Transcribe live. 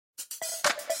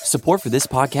Support for this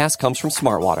podcast comes from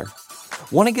Smartwater.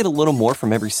 Want to get a little more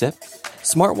from every sip?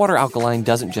 Smartwater Alkaline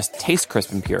doesn't just taste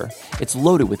crisp and pure, it's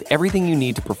loaded with everything you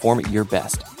need to perform at your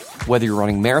best, whether you're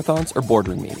running marathons or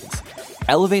boardroom meetings.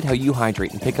 Elevate how you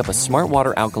hydrate and pick up a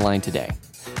Smartwater Alkaline today.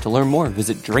 To learn more,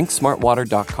 visit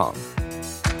drinksmartwater.com.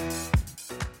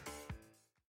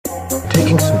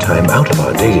 Taking some time out of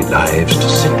our daily lives to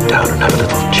sit down and have a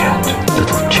little chat,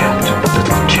 little chat, little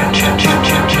chat, chat, chat, chat,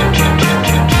 chat, chat, chat, chat,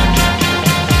 chat.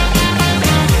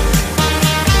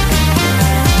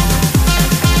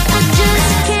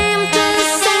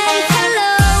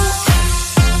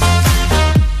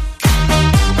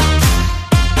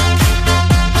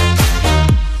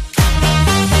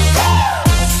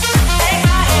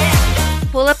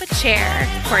 Pull up a chair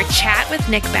for a chat with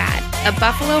Nick Bat, a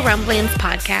Buffalo Rumblings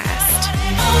podcast.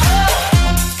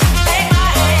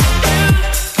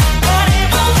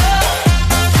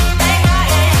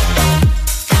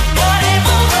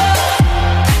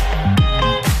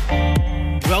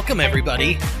 Welcome,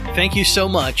 everybody. Thank you so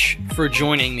much for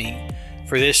joining me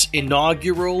for this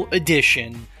inaugural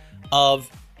edition of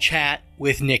Chat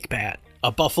with Nick Bat,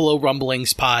 a Buffalo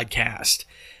Rumblings podcast.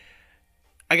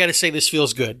 I gotta say, this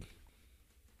feels good.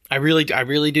 I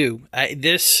really do.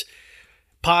 This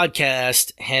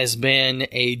podcast has been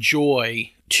a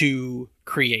joy to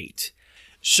create.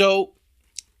 So,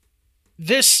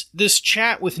 this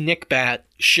Chat with Nick Bat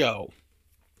show,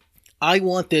 I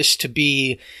want this to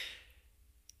be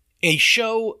a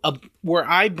show where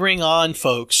I bring on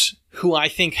folks who I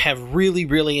think have really,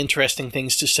 really interesting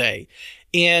things to say.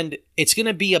 And it's going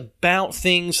to be about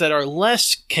things that are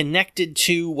less connected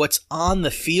to what's on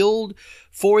the field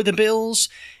for the Bills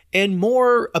and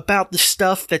more about the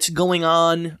stuff that's going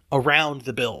on around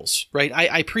the Bills, right?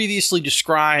 I previously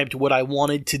described what I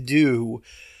wanted to do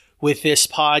with this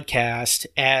podcast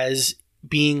as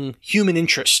being human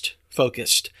interest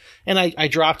focused. And I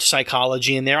dropped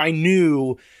psychology in there. I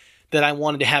knew that I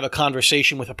wanted to have a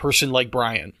conversation with a person like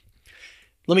Brian.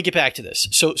 Let me get back to this.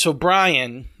 So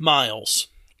Brian Miles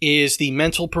is the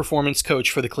mental performance coach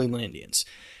for the Cleveland Indians.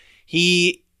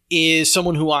 He is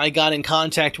someone who I got in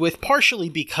contact with partially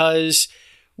because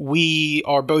we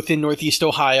are both in Northeast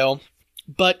Ohio,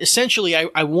 but essentially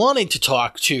I wanted to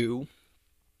talk to,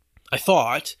 I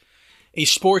thought, a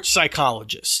sports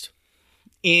psychologist.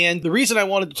 And the reason I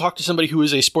wanted to talk to somebody who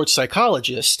is a sports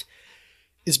psychologist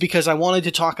is because I wanted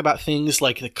to talk about things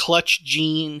like the clutch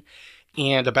gene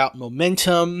and about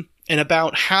momentum and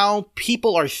about how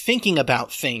people are thinking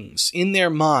about things in their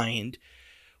mind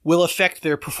will affect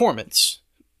their performance.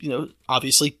 You know,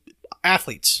 obviously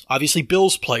athletes, obviously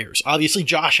Bills players, obviously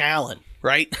Josh Allen,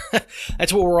 right?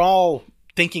 That's what we're all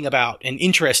thinking about and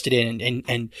interested in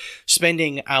and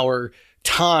spending our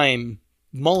time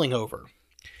mulling over.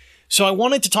 So I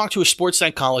wanted to talk to a sports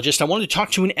psychologist. I wanted to talk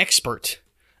to an expert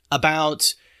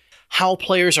about how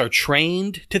players are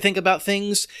trained to think about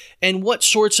things and what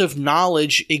sorts of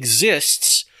knowledge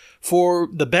exists for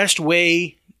the best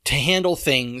way to handle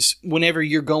things whenever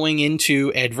you're going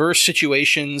into adverse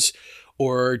situations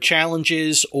or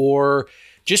challenges or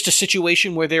just a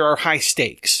situation where there are high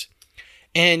stakes.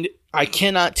 And I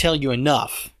cannot tell you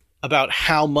enough about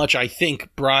how much I think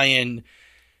Brian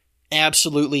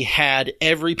absolutely had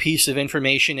every piece of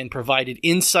information and provided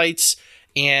insights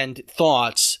and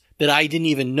thoughts that I didn't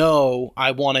even know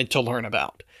I wanted to learn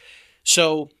about.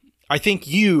 So I think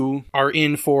you are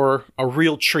in for a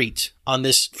real treat on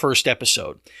this first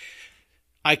episode.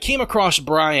 I came across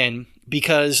Brian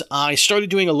because I started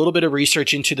doing a little bit of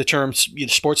research into the term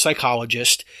sports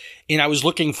psychologist, and I was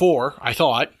looking for, I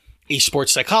thought, a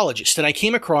sports psychologist. And I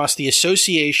came across the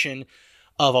Association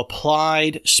of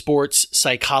Applied Sports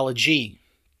Psychology.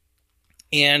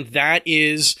 And that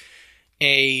is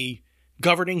a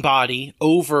governing body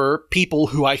over people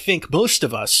who I think most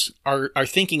of us are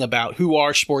thinking about, who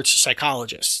are sports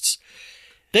psychologists.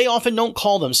 They often don't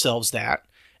call themselves that,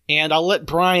 and I'll let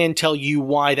Brian tell you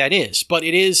why that is. But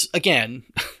it is, again,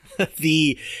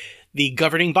 the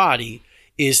governing body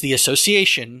is the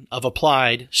Association of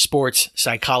Applied Sports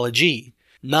Psychology,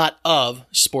 not of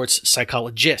sports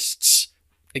psychologists.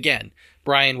 Again,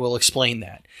 Brian will explain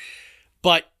that.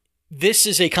 But this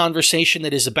is a conversation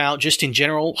that is about just in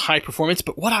general high performance,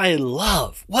 but what I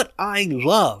love,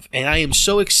 and I am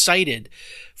so excited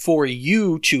for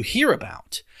you to hear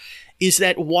about, is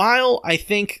that while I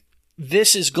think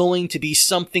this is going to be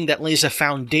something that lays a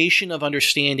foundation of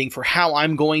understanding for how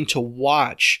I'm going to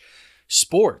watch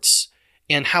sports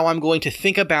and how I'm going to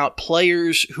think about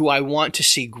players who I want to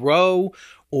see grow,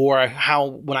 or how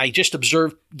when I just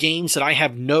observe games that I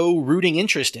have no rooting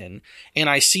interest in, and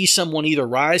I see someone either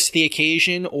rise to the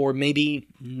occasion or maybe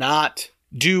not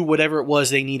do whatever it was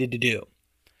they needed to do.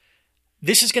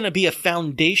 This is going to be a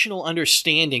foundational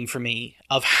understanding for me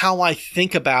of how I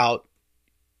think about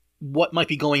what might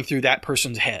be going through that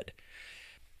person's head.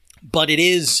 But it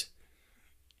is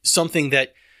something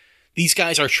that these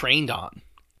guys are trained on.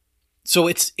 So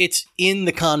it's in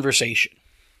the conversation.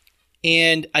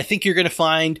 And I think you're going to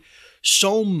find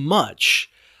so much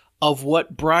of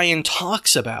what Brian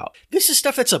talks about. This is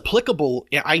stuff that's applicable.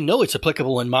 I know it's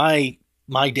applicable in my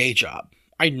day job.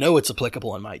 I know it's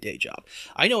applicable in my day job.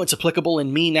 I know it's applicable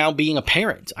in me now being a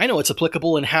parent. I know it's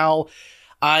applicable in how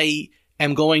I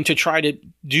am going to try to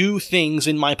do things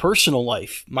in my personal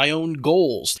life, my own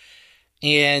goals.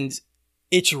 And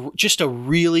it's just a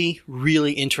really,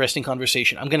 really interesting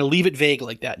conversation. I'm going to leave it vague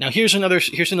like that. Now, here's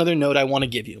another note I want to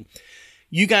give you.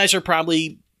 You guys are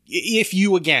probably, if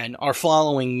you, again, are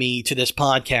following me to this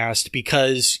podcast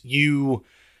because you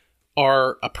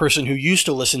are a person who used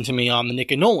to listen to me on the Nick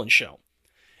and Nolan Show,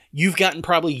 you've gotten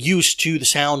probably used to the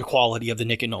sound quality of the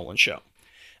Nick and Nolan Show.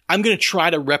 I'm going to try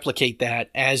to replicate that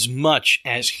as much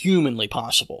as humanly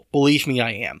possible. Believe me,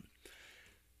 I am.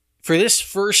 For this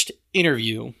first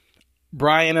interview,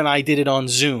 Brian and I did it on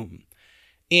Zoom.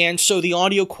 And so the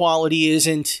audio quality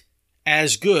isn't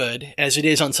as good as it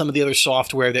is on some of the other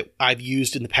software that I've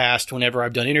used in the past whenever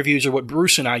I've done interviews, or what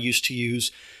Bruce and I used to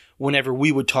use whenever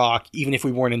we would talk, even if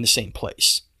we weren't in the same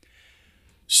place.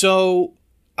 So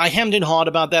I hemmed and hawed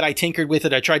about that. I tinkered with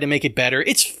it. I tried to make it better.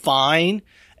 It's fine.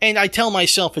 And I tell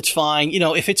myself it's fine. You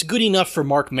know, if it's good enough for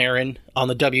Mark Maron on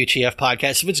the WTF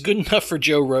podcast, if it's good enough for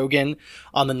Joe Rogan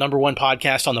on the #1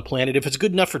 podcast on the planet, if it's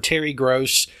good enough for Terry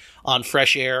Gross on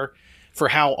Fresh Air, for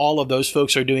how all of those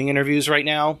folks are doing interviews right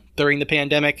now during the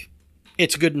pandemic,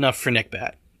 it's good enough for Nick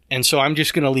Bat. And so I'm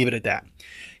just going to leave it at that.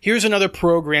 Here's another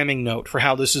programming note for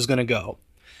how this is going to go.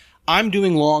 I'm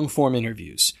doing long form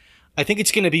interviews. I think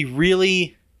it's going to be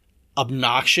really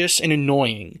obnoxious and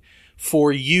annoying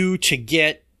for you to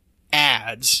get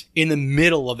ads in the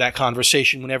middle of that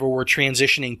conversation whenever we're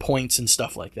transitioning points and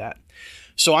stuff like that.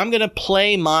 So I'm going to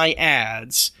play my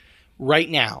ads right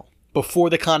now before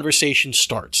the conversation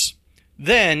starts.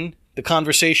 Then the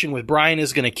conversation with Brian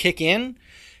is going to kick in.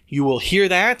 You will hear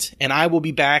that, and I will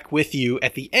be back with you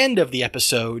at the end of the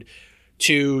episode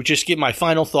to just give my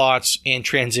final thoughts and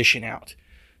transition out.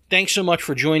 Thanks so much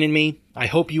for joining me. I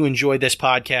hope you enjoyed this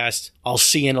podcast. I'll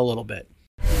see you in a little bit.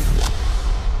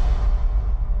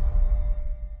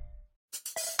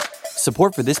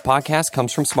 Support for this podcast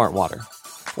comes from Smartwater.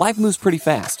 Life moves pretty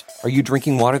fast. Are you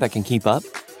drinking water that can keep up?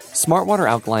 Smartwater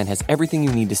Alkaline has everything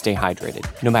you need to stay hydrated,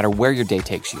 no matter where your day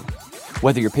takes you.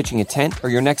 Whether you're pitching a tent or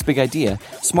your next big idea,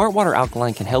 Smartwater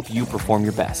Alkaline can help you perform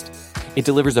your best. It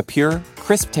delivers a pure,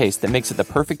 crisp taste that makes it the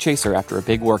perfect chaser after a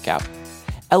big workout.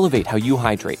 Elevate how you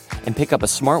hydrate and pick up a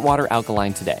Smartwater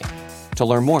Alkaline today. To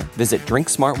learn more, visit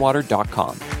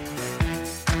drinksmartwater.com.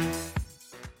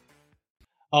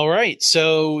 All right.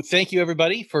 So thank you,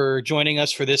 everybody, for joining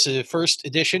us for this first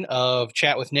edition of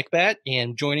Chat with Nick Bat.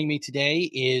 And joining me today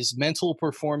is mental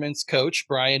performance coach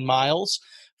Brian Miles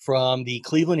from the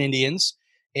Cleveland Indians.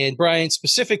 And Brian,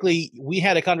 specifically, we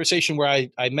had a conversation where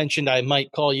I mentioned I might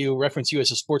reference you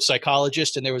as a sports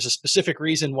psychologist, and there was a specific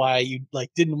reason why you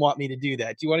didn't want me to do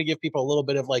that. Do you want to give people a little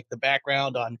bit of the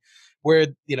background on where,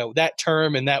 that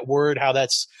term and that word, how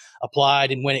that's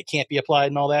applied and when it can't be applied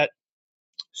and all that?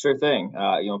 Sure thing.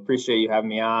 Appreciate you having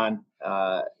me on.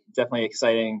 Definitely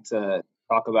exciting to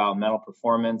talk about mental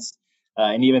performance.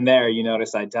 And even there, you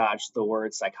notice I dodged the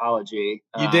word psychology.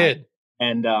 You did.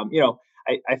 And,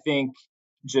 I think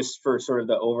just for sort of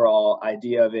the overall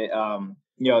idea of it,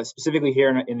 specifically here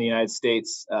in the United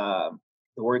States, the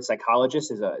word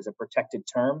psychologist is a protected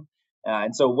term.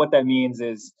 And so what that means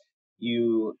is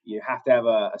you have to have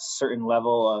a certain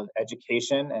level of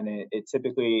education, and it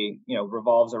typically,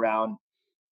 revolves around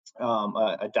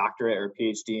a doctorate or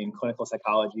PhD in clinical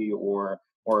psychology or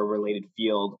a related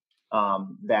field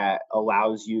that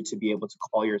allows you to be able to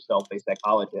call yourself a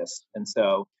psychologist. And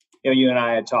so, you and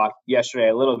I had talked yesterday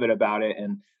a little bit about it,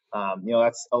 and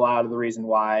that's a lot of the reason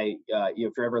why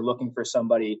if you're ever looking for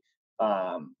somebody,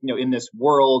 in this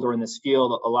world or in this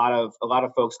field, a lot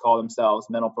of folks call themselves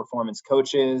mental performance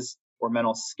coaches or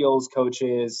mental skills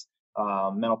coaches,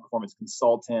 mental performance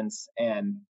consultants,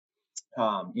 and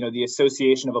the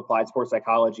Association of Applied Sports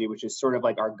Psychology, which is sort of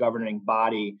like our governing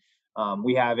body.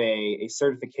 We have a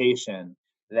certification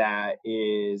that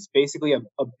is basically a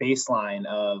baseline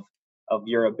of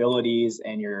your abilities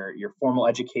and your formal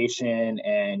education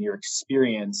and your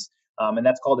experience. And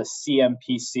that's called a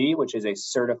CMPC, which is a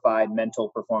Certified Mental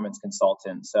Performance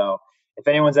Consultant. So if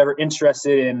anyone's ever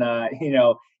interested in,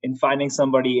 in finding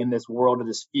somebody in this world or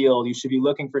this field, you should be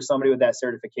looking for somebody with that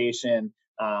certification.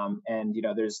 And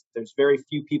there's very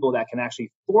few people that can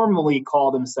actually formally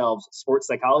call themselves sports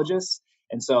psychologists.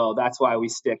 And so that's why we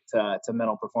stick to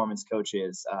mental performance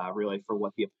coaches, really, for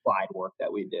what the applied work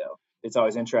that we do. It's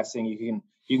always interesting. You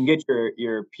can get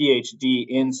your PhD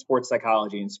in sports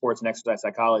psychology and sports and exercise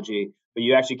psychology, but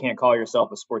you actually can't call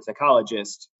yourself a sports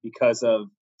psychologist because of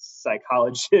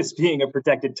psychologist being a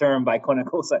protected term by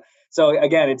clinical. So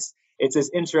again, it's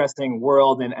this interesting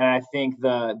world, and I think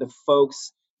the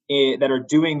folks that are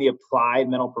doing the applied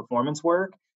mental performance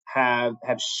work have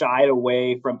shied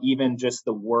away from even just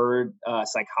the word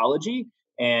psychology.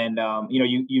 And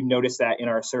you notice that in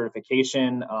our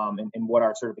certification, and what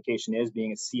our certification is,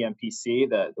 being a CMPC,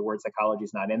 the word psychology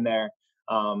is not in there.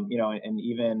 And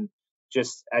even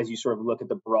just as you sort of look at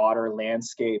the broader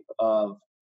landscape of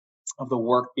the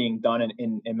work being done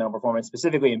in mental performance,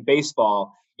 specifically in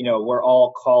baseball, we're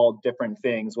all called different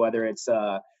things, whether it's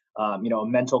a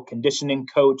mental conditioning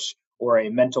coach or a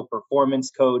mental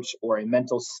performance coach or a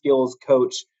mental skills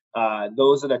coach.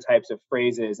 Those are the types of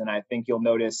phrases. And I think you'll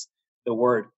notice the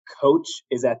word coach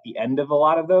is at the end of a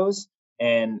lot of those,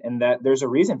 and that there's a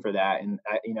reason for that. And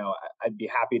I'd be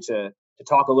happy to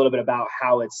talk a little bit about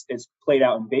how it's played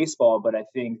out in baseball, but I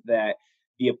think that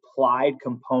the applied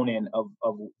component of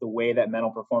the way that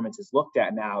mental performance is looked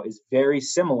at now is very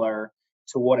similar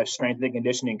to what a strength and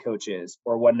conditioning coach is,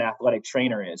 or what an athletic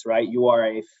trainer is, right? You are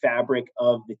a fabric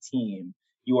of the team.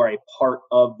 You are a part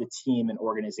of the team and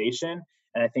organization.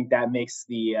 And I think that makes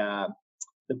the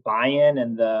buy-in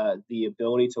and the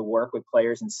ability to work with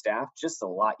players and staff just a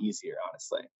lot easier,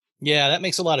 honestly. Yeah, that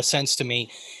makes a lot of sense to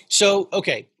me. So,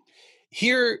 okay,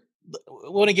 here, I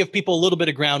want to give people a little bit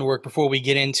of groundwork before we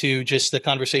get into just the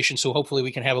conversation. So hopefully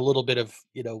we can have a little bit of,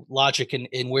 logic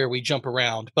in where we jump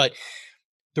around. But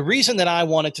the reason that I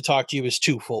wanted to talk to you is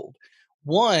twofold.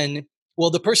 One,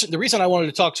 the reason I wanted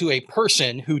to talk to a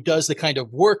person who does the kind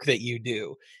of work that you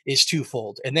do is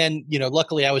twofold. And then,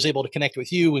 luckily I was able to connect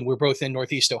with you, and we're both in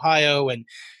Northeast Ohio. And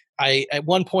I, at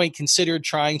one point, considered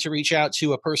trying to reach out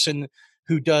to a person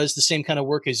who does the same kind of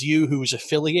work as you, who is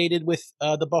affiliated with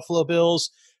the Buffalo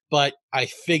Bills. But I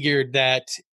figured that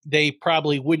they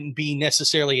probably wouldn't be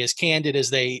necessarily as candid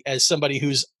as somebody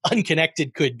who's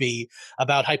unconnected could be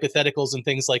about hypotheticals and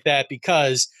things like that,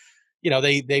 because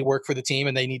they work for the team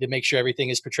and they need to make sure everything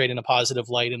is portrayed in a positive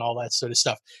light and all that sort of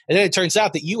stuff. And then it turns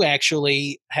out that you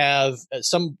actually have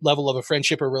some level of a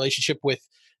friendship or relationship with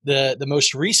the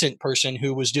most recent person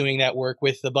who was doing that work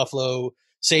with the Buffalo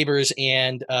Sabres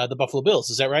and the Buffalo Bills.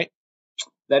 Is that right?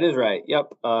 That is right.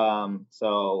 Yep.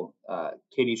 So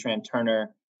Katie Tran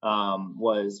Turner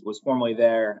was formerly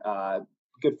there.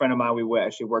 Good friend of mine. We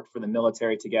actually worked for the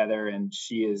military together, and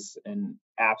she is an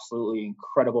absolutely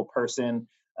incredible person,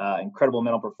 incredible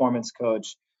mental performance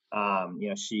coach.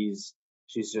 She's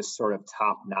just sort of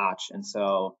top notch. And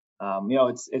so,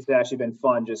 it's actually been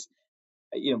fun. Just,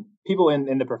 people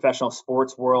in the professional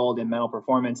sports world in mental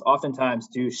performance oftentimes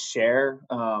do share,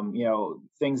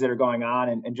 things that are going on,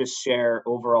 and just share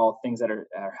overall things that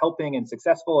are helping and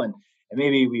successful. And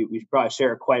maybe we probably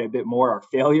share quite a bit more our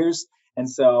failures. And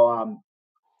so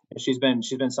she's been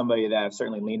somebody that I've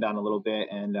certainly leaned on a little bit,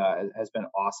 and has been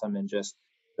awesome in just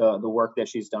the work that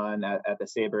she's done at the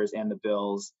Sabres and the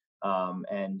Bills.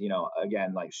 And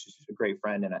again, like, she's a great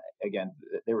friend, and again,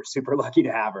 they were super lucky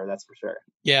to have her. That's for sure.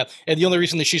 Yeah, and the only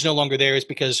reason that she's no longer there is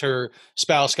because her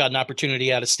spouse got an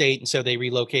opportunity out of state, and so they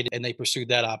relocated and they pursued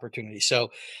that opportunity. So,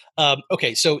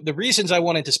 okay, so the reasons I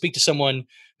wanted to speak to someone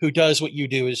who does what you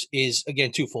do is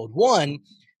again twofold. One,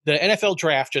 the NFL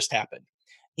draft just happened,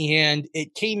 and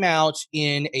it came out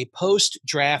in a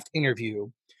post-draft interview.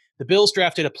 The Bills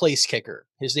drafted a place kicker.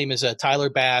 His name is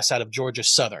Tyler Bass out of Georgia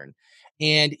Southern.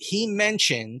 And he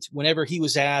mentioned, whenever he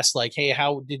was asked, like, hey,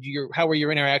 how were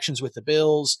your interactions with the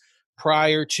Bills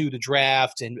prior to the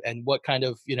draft, and what kind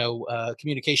of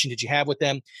communication did you have with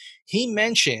them? He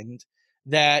mentioned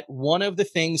that one of the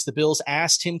things the Bills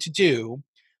asked him to do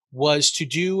was to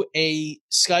do a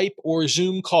Skype or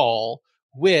Zoom call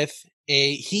with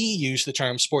he used the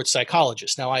term sports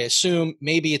psychologist. Now, I assume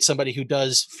maybe it's somebody who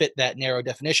does fit that narrow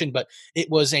definition, but it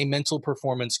was a mental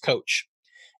performance coach.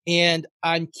 And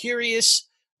I'm curious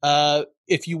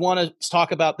if you want to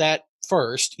talk about that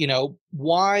first,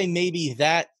 why maybe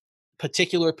that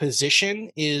particular position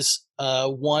is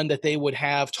one that they would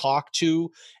have talked to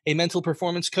a mental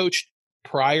performance coach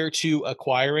prior to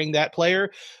acquiring that player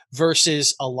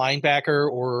versus a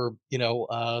linebacker or,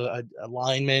 a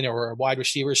lineman or a wide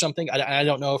receiver or something. I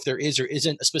don't know if there is or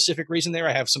isn't a specific reason there.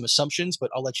 I have some assumptions,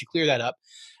 but I'll let you clear that up.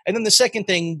 And then the second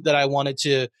thing that I wanted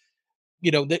to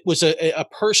that was a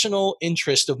personal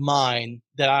interest of mine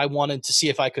that I wanted to see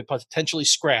if I could potentially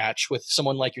scratch with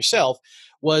someone like yourself,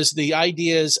 was the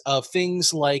ideas of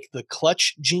things like the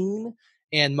clutch gene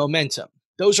and momentum.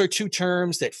 Those are two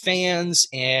terms that fans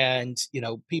and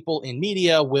people in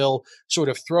media will sort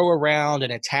of throw around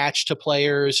and attach to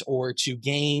players or to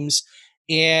games,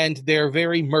 and they're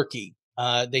very murky.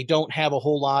 They don't have a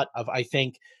whole lot of, I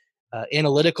think,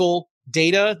 analytical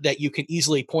data that you can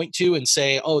easily point to and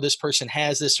say, oh, this person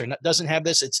has this or doesn't have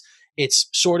this. It's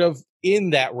sort of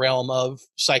in that realm of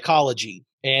psychology,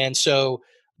 and so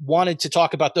wanted to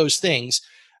talk about those things.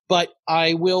 But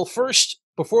I will first,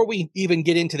 before we even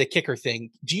get into the kicker thing,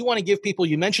 do you want to give people,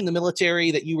 you mentioned the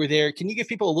military, that you were there. Can you give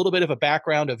people a little bit of a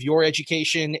background of your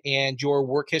education and your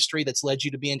work history that's led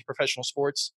you to be into professional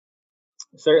sports?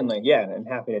 Certainly, yeah, and I'm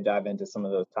happy to dive into some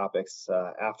of those topics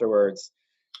afterwards.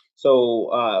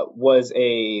 So, was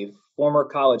a former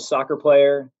college soccer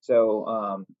player.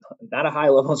 So, not a high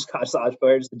level college soccer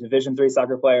player, just a Division III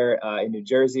soccer player in New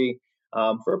Jersey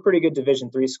for a pretty good Division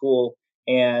III school,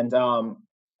 and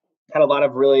had a lot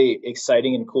of really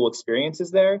exciting and cool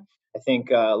experiences there. I think,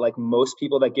 like most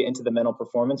people that get into the mental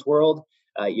performance world,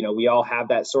 we all have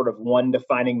that sort of one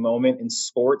defining moment in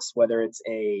sports, whether it's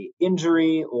a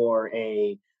injury or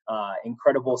a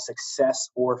incredible success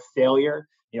or failure.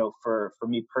 For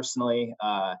me personally,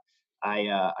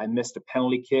 I missed a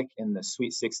penalty kick in the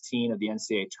Sweet 16 of the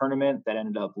NCAA tournament that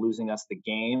ended up losing us the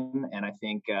game, and I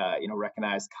think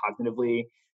recognized cognitively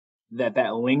that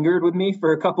lingered with me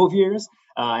for a couple of years.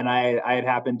 And I had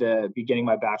happened to be getting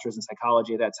my bachelor's in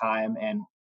psychology at that time and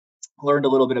learned a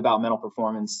little bit about mental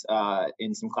performance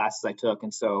in some classes I took.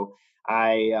 And so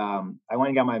I went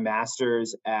and got my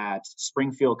master's at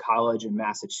Springfield College in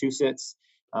Massachusetts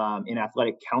in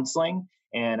athletic counseling.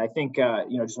 And I think,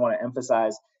 just want to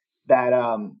emphasize that,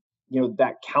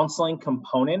 that counseling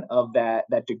component of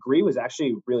that degree was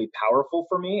actually really powerful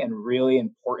for me and really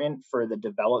important for the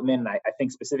development. And I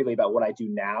think specifically about what I do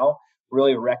now,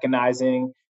 really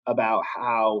recognizing about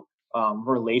how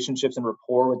relationships and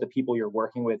rapport with the people you're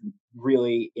working with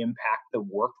really impact the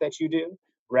work that you do.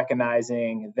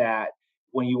 Recognizing that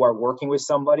when you are working with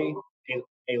somebody,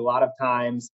 a lot of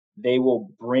times they will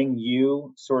bring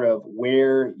you sort of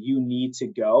where you need to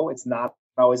go. It's not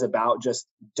always about just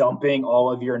dumping all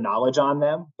of your knowledge on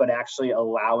them, but actually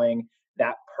allowing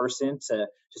that person to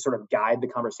sort of guide the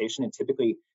conversation and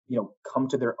typically, come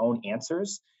to their own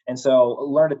answers. And so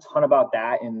learned a ton about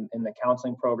that in the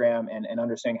counseling program and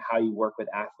understanding how you work with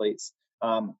athletes.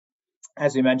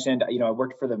 As we mentioned, I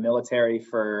worked for the military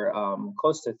for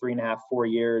close to 3.5, 4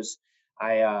 years.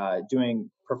 I doing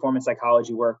performance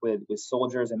psychology work with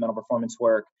soldiers and mental performance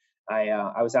work.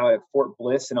 I was out at Fort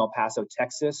Bliss in El Paso,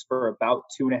 Texas for about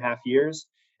 2.5 years.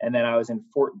 And then I was in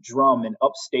Fort Drum in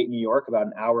upstate New York, about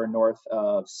an hour north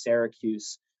of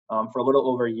Syracuse, for a little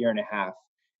over 1.5 years.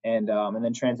 And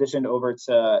then transitioned over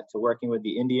to working with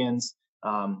the Indians.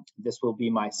 This will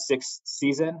be my 6th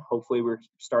season. Hopefully we're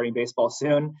starting baseball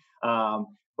soon.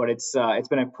 But it's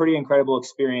been a pretty incredible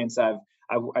experience.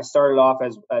 I started off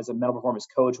as a mental performance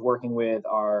coach working with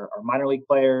our minor league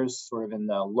players, sort of in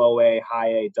the low A, high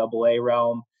A, double A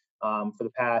realm. For the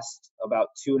past about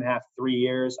 2.5, 3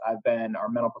 years, I've been our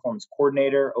mental performance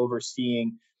coordinator,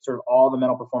 overseeing sort of all the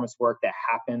mental performance work that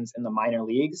happens in the minor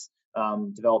leagues,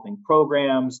 developing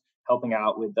programs, helping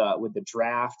out with the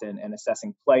draft and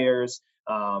assessing players,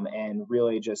 and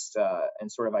really just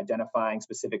and sort of identifying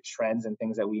specific trends and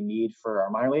things that we need for our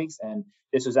minor leagues. And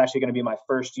this was actually going to be my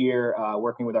first year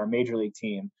working with our major league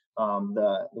team.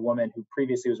 The woman who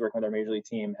previously was working with our major league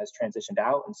team has transitioned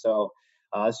out, and so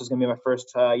this was going to be my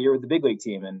first year with the big league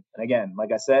team. And again,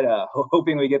 like I said,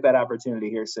 hoping we get that opportunity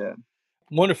here soon.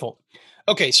 Wonderful.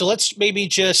 Okay, so let's maybe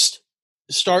just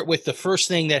start with the first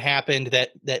thing that happened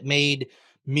that made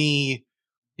me,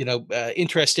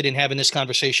 interested in having this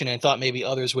conversation, and thought maybe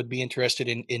others would be interested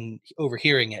in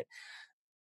overhearing it.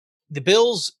 The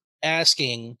Bills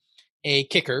asking a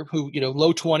kicker who,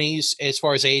 low 20s as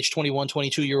far as age, 21,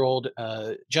 22-year-old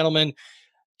gentleman,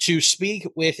 to speak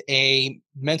with a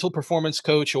mental performance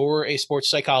coach or a sports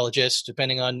psychologist,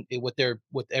 depending on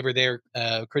whatever their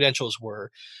credentials were,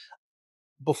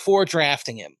 before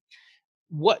drafting him.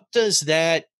 What does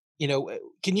that,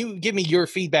 can you give me your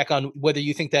feedback on whether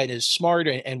you think that is smart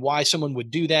and why someone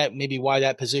would do that, maybe why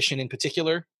that position in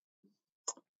particular?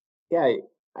 Yeah,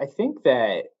 I think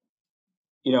that,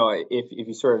 if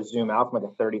you sort of zoom out from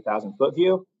like a 30,000 foot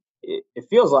view, it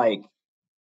feels like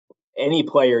any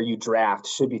player you draft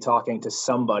should be talking to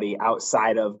somebody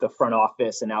outside of the front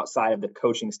office and outside of the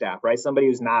coaching staff, right? Somebody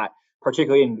who's not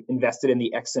particularly invested in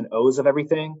the X and O's of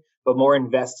everything, but more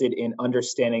invested in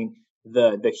understanding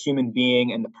the human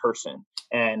being and the person.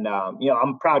 And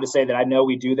I'm proud to say that I know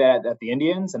we do that at the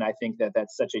Indians, and I think that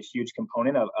that's such a huge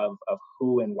component of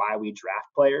who and why we draft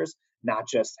players, not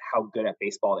just how good at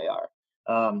baseball they are.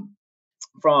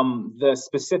 From the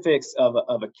specifics of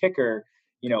a kicker,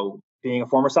 being a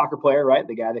former soccer player, right,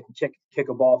 the guy that can kick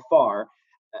a ball far,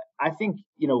 I think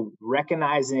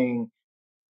recognizing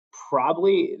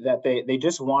probably that they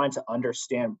just wanted to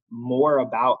understand more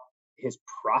about his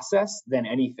process than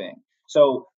anything.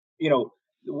 So,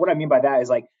 what I mean by that is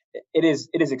like it is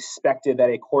expected that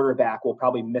a quarterback will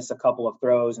probably miss a couple of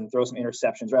throws and throw some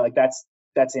interceptions, right? Like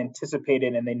that's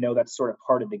anticipated, and they know that's sort of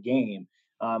part of the game.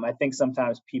 I think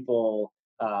sometimes people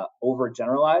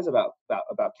overgeneralize about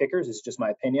kickers. It's just my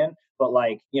opinion, but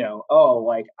like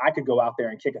like I could go out there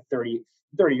and kick a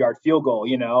 30-yard field goal,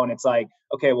 and it's like,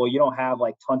 okay, well, you don't have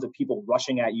like tons of people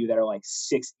rushing at you that are like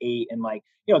 6'8", and like,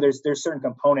 there's certain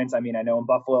components. I mean, I know in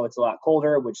Buffalo it's a lot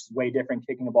colder, which is way different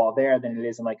kicking a ball there than it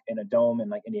is in a dome in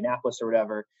like Indianapolis or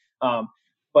whatever.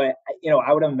 But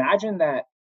I would imagine that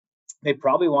they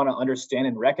probably want to understand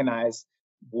and recognize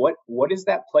what is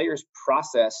that player's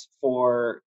process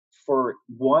for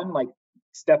one, like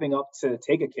stepping up to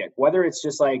take a kick, whether it's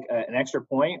just like an extra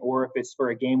point or if it's for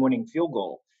a game-winning field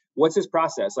goal. What's his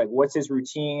process? Like, what's his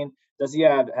routine? Does he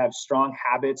have strong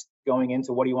habits going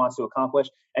into what he wants to accomplish?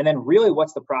 And then really,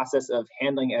 what's the process of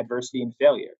handling adversity and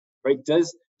failure, right?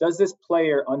 Does this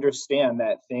player understand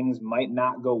that things might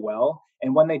not go well?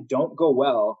 And when they don't go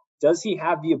well, does he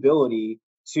have the ability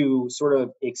to sort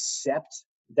of accept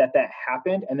that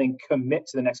happened and then commit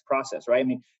to the next process, right? I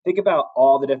mean, think about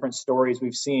all the different stories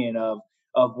we've seen of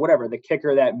whatever, the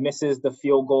kicker that misses the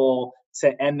field goal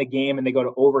to end the game and they go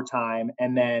to overtime,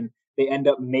 and then they end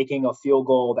up making a field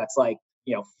goal that's like,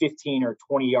 15 or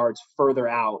 20 yards further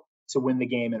out to win the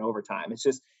game in overtime. It's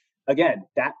just, again,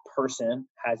 that person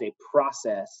has a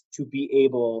process to be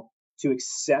able to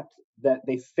accept that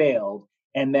they failed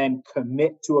and then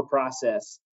commit to a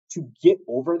process to get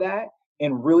over that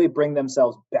and really bring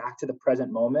themselves back to the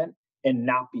present moment and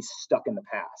not be stuck in the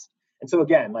past. And so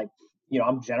again, like,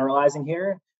 I'm generalizing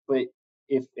here, but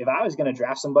if I was going to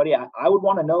draft somebody, I would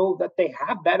want to know that they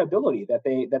have that ability, that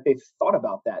they've thought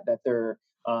about that they're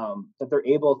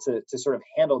able to sort of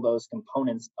handle those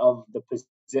components of the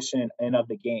position and of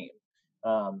the game.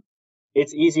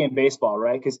 It's easy in baseball,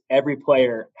 right? Because every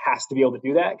player has to be able to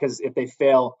do that. Because if they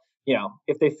fail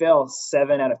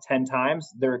 7 out of 10 times,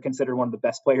 they're considered one of the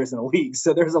best players in the league.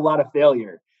 So there's a lot of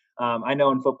failure. I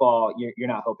know in football, you're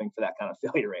not hoping for that kind of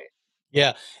failure rate.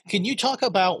 Yeah. Can you talk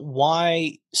about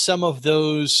why some of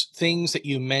those things that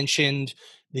you mentioned,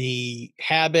 the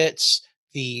habits,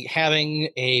 the having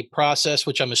a process,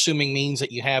 which I'm assuming means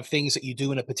that you have things that you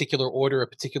do in a particular order, a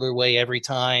particular way every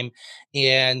time,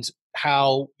 and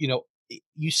how,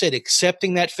 you said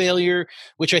accepting that failure,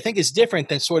 which I think is different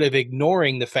than sort of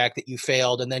ignoring the fact that you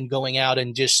failed and then going out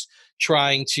and just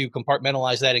trying to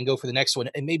compartmentalize that and go for the next one.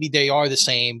 And maybe they are the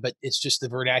same, but it's just the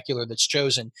vernacular that's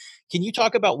chosen. Can you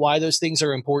talk about why those things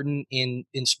are important in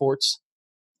sports?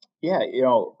 Yeah,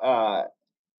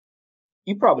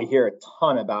 you probably hear a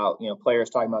ton about, players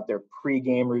talking about their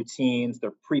pre-game routines,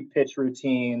 their pre-pitch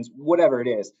routines, whatever it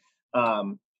is.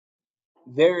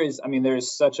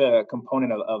 There's such a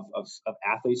component of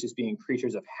athletes just being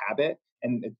creatures of habit,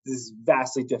 and this is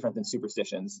vastly different than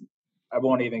superstitions. I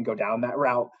won't even go down that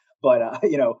route, but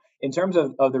in terms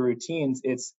of the routines,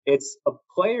 it's a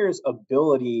player's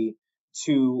ability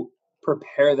to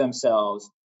prepare themselves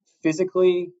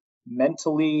physically,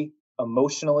 mentally,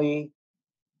 emotionally,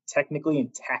 technically,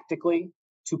 and tactically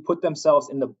to put themselves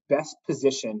in the best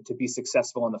position to be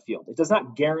successful on the field. It does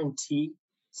not guarantee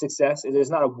success. It is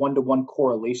not a one-to-one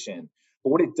correlation. But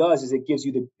what it does is it gives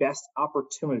you the best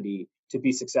opportunity to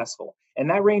be successful. And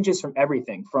that ranges from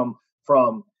everything from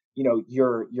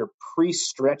your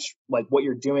pre-stretch, like what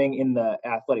you're doing in the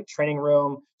athletic training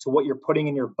room, to what you're putting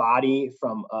in your body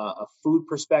from a food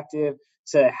perspective,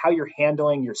 to how you're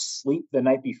handling your sleep the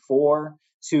night before,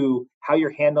 to how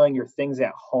you're handling your things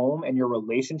at home and your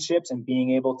relationships, and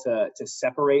being able to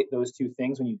separate those two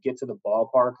things when you get to the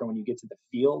ballpark or when you get to the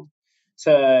field,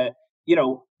 to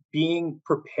being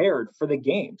prepared for the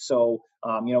game. So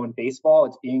in baseball,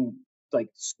 it's being like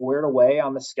squared away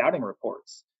on the scouting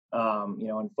reports.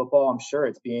 In football, I'm sure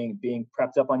it's being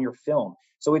prepped up on your film.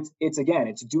 So it's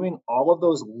doing all of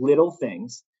those little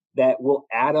things that will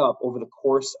add up over the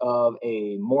course of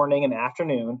a morning and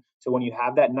afternoon to when you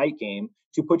have that night game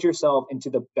to put yourself into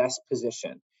the best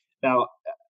position. Now,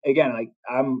 again,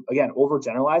 I'm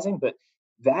overgeneralizing, but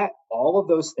that all of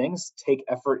those things take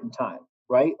effort and time,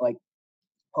 right? Like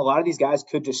a lot of these guys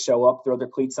could just show up, throw their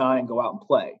cleats on, and go out and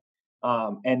play.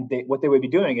 And what they would be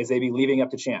doing is they'd be leaving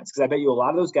up to chance. Because I bet you a lot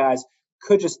of those guys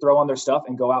could just throw on their stuff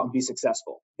and go out and be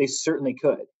successful. They certainly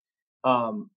could.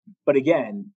 But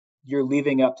again, you're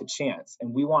leaving up to chance,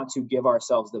 and we want to give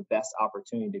ourselves the best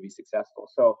opportunity to be successful.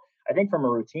 So I think from a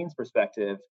routines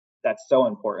perspective, that's so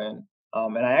important.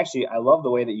 And I love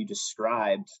the way that you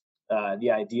described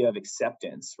the idea of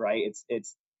acceptance, right?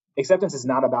 It's acceptance is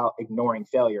not about ignoring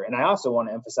failure. And I also want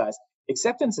to emphasize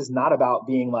acceptance is not about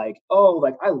being like, oh,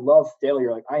 like I love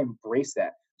failure. Like I embrace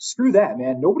that. Screw that,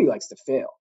 man. Nobody likes to fail.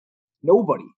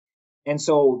 Nobody. And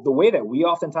so the way that we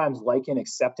oftentimes liken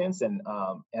acceptance, and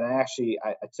I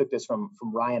took this from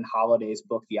Ryan Holiday's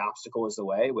book, The Obstacle is the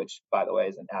Way, which by the way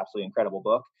is an absolutely incredible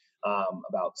book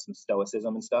about some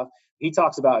stoicism and stuff. He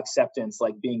talks about acceptance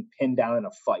like being pinned down in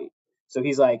a fight. So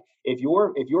he's like, if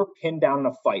you're pinned down in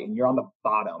a fight and you're on the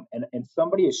bottom and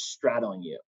somebody is straddling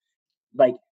you,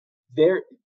 like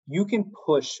you can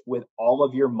push with all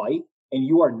of your might and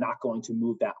you are not going to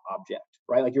move that object,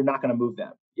 right? Like you're not going to move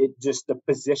them. It just the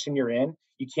position you're in,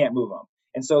 you can't move them.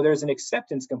 And so there's an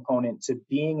acceptance component to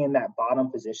being in that bottom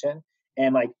position.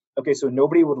 And like, okay, so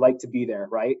nobody would like to be there,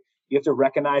 right? You have to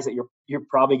recognize that you're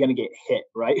probably going to get hit,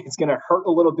 right? It's going to hurt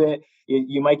a little bit.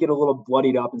 You might get a little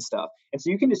bloodied up and stuff. And so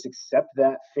you can just accept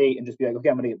that fate and just be like, okay,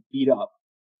 I'm going to get beat up.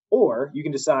 Or you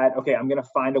can decide, okay, I'm going to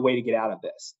find a way to get out of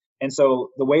this. And so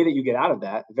the way that you get out of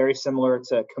that, very similar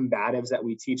to combatives that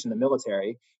we teach in the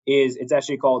military, is it's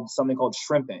actually something called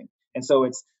shrimping. And so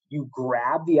it's you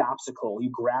grab the obstacle,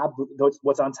 you grab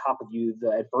what's on top of you,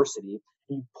 the adversity,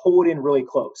 and you pull it in really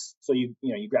close. So you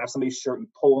grab somebody's shirt, you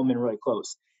pull them in really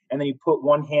close, and then you put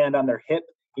one hand on their hip,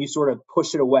 and you sort of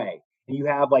push it away, and you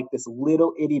have like this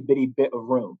little itty bitty bit of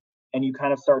room, and you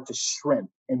kind of start to shrimp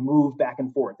and move back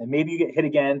and forth, and maybe you get hit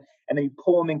again, and then you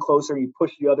pull them in closer, and you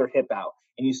push the other hip out,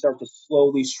 and you start to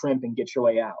slowly shrimp and get your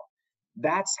way out.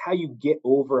 That's how you get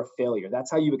over a failure. That's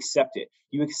how you accept it.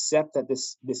 You accept that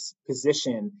this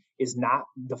position is not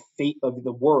the fate of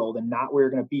the world and not where you're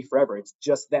going to be forever. It's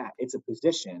just that. It's a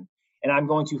position. And I'm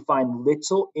going to find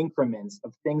little increments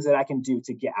of things that I can do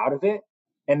to get out of it.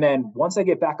 And then once I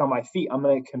get back on my feet, I'm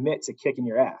going to commit to kicking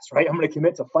your ass, right? I'm going to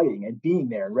commit to fighting and being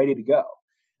there and ready to go.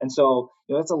 And so,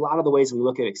 that's a lot of the ways we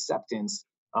look at acceptance.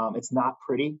 It's not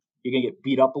pretty. You're going to get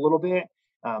beat up a little bit.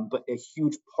 But a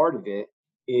huge part of it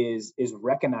is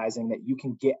recognizing that you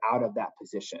can get out of that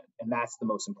position. And that's the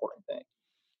most important thing.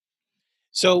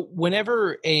 So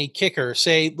whenever a kicker,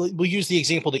 say, we'll use the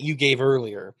example that you gave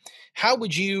earlier, how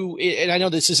would you, and I know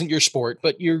this isn't your sport,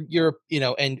 but you're,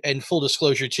 and full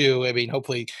disclosure too, I mean,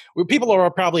 hopefully people are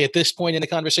probably at this point in the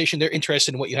conversation, they're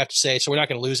interested in what you have to say. So we're not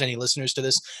going to lose any listeners to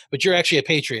this, but you're actually a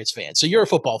Patriots fan. So you're a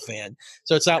football fan.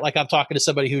 So it's not like I'm talking to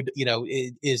somebody who,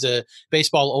 is a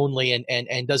baseball only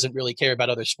and doesn't really care about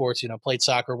other sports, played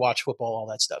soccer, watch football, all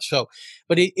that stuff. So,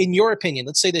 but in your opinion,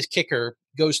 let's say this kicker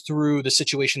goes through the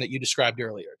situation that you described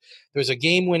earlier. There's a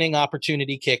game-winning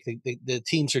opportunity kick. The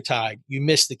teams are tied. You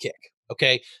miss the kick.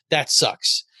 Okay, that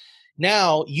sucks.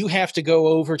 Now you have to go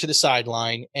over to the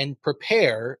sideline and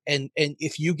prepare. And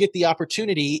if you get the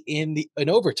opportunity in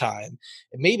overtime,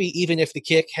 maybe even if the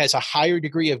kick has a higher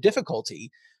degree of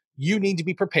difficulty, you need to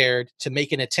be prepared to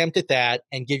make an attempt at that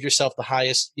and give yourself the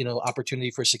highest,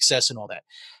 opportunity for success and all that.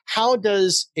 How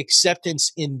does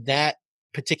acceptance in that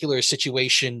particular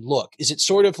situation look? Is it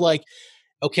sort of like,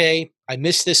 okay, I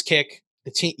missed this kick,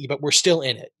 the team, but we're still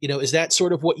in it? Is that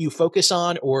sort of what you focus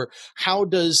on, or how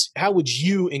would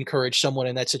you encourage someone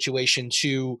in that situation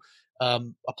to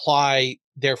apply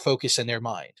their focus and their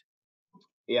mind?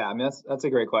 Yeah, I mean that's a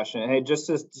great question. Hey, just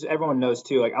so everyone knows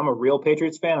too, like I'm a real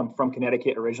Patriots fan. I'm from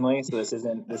Connecticut originally, so this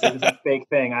isn't a fake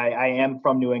thing. I am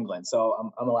from New England,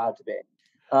 so I'm allowed to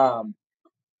be.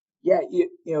 Yeah,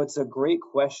 it's a great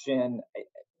question.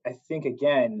 I think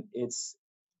again,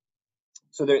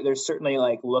 so there's certainly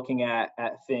like looking at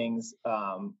things,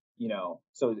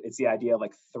 so it's the idea of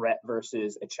like threat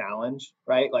versus a challenge,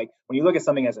 right? Like when you look at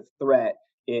something as a threat,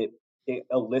 it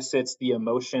elicits the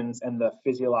emotions and the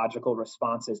physiological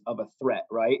responses of a threat,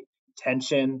 right?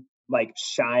 Tension, like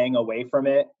shying away from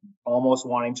it, almost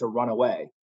wanting to run away.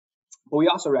 But we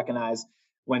also recognize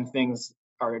when things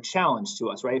are a challenge to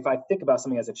us, right? If I think about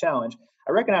something as a challenge,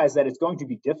 I recognize that it's going to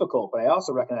be difficult, but I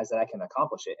also recognize that I can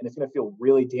accomplish it, and it's going to feel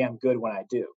really damn good when I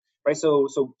do, right? So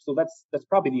that's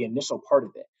probably the initial part of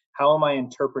it. How am I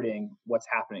interpreting what's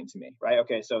happening to me, right?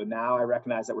 Okay, so now I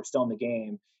recognize that we're still in the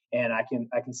game, and I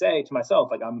can say to myself,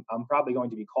 like I'm probably going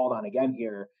to be called on again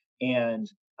here, and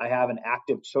I have an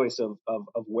active choice of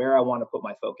where I want to put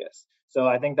my focus. So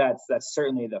I think that's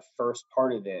certainly the first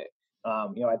part of it.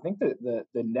 I think the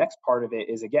next part of it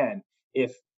is, again,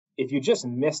 if if you just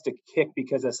missed a kick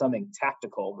because of something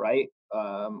tactical, right?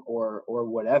 Or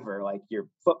whatever, like your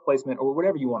foot placement or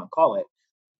whatever you want to call it,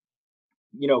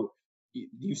 you know,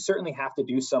 you certainly have to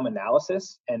do some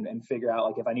analysis and figure out,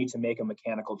 like, if I need to make a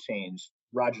mechanical change,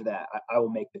 roger that. I will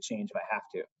make the change if I have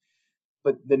to.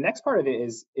 But the next part of it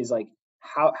is like,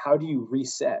 how do you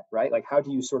reset, right? Like, how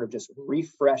do you sort of just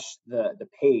refresh the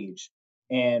page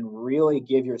and really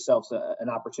give yourself an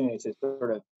opportunity to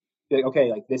sort of be like,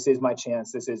 okay, like, this is my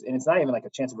chance. And it's not even like a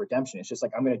chance of redemption. It's just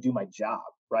like, I'm going to do my job,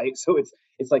 right? So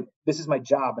it's like, this is my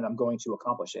job and I'm going to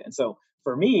accomplish it. And so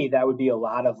for me, that would be a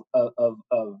lot of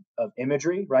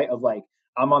imagery, right? Of like,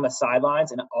 I'm on the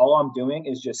sidelines and all I'm doing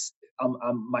is just,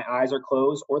 my eyes are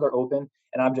closed or they're open,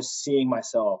 and I'm just seeing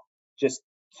myself just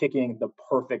kicking the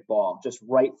perfect ball, just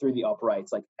right through the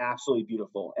uprights, like absolutely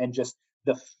beautiful. And just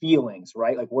the feelings,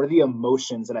 right? Like, what are the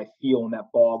emotions that I feel when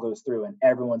that ball goes through and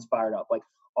everyone's fired up? Like,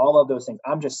 all of those things,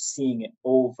 I'm just seeing it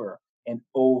over and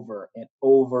over and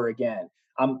over again.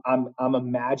 I'm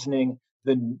imagining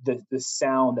the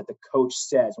sound that the coach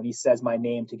says when he says my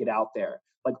name to get out there,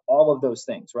 like all of those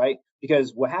things, right?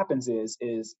 Because what happens is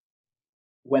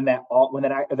when that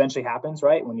eventually happens,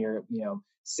 right? When you're,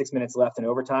 6 minutes left in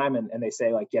overtime and they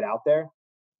say, like, get out there.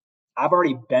 I've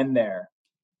already been there,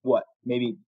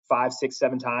 maybe 5, 6,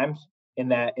 7 times in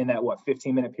that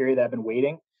 15-minute period that I've been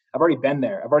waiting. I've already been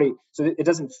there. So it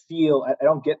doesn't feel, I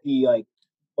don't get the like,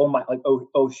 oh my, like,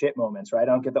 oh shit moments, right?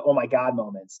 I don't get the, oh my God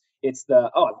moments. It's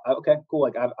the, oh, okay, cool.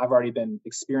 Like, I've already been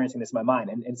experiencing this in my mind.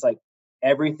 And it's like,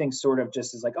 everything sort of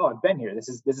just is like, oh, I've been here. This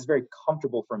is very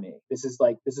comfortable for me. This is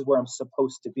where I'm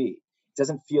supposed to be. It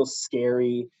doesn't feel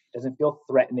scary. It doesn't feel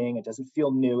threatening. It doesn't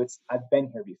feel new. I've been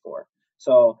here before.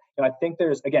 So, I think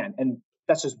there's, again, and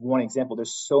that's just one example.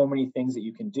 There's so many things that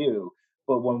you can do.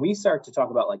 But when we start to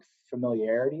talk about like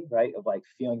familiarity, right, of like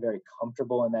feeling very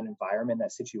comfortable in that environment,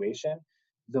 that situation,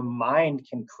 the mind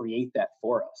can create that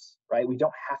for us, right? We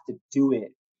don't have to do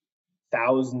it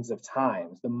thousands of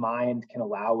times. The mind can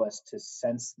allow us to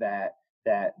sense that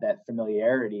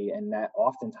familiarity, and that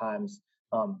oftentimes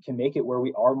can make it where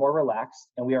we are more relaxed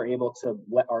and we are able to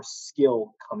let our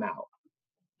skill come out.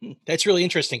 That's really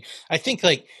interesting. I think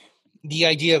like the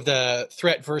idea of the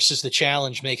threat versus the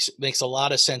challenge makes a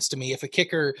lot of sense to me. If a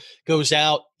kicker goes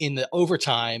out in the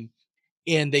overtime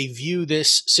and they view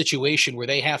this situation where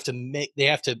they have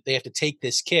to take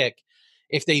this kick,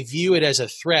 if they view it as a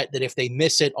threat, that if they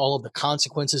miss it, all of the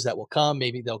consequences that will come,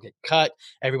 maybe they'll get cut,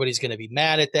 everybody's going to be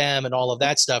mad at them and all of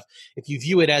that stuff. If you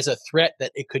view it as a threat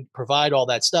that it could provide all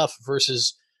that stuff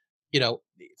versus,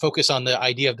 focus on the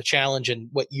idea of the challenge and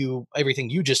everything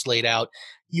you just laid out,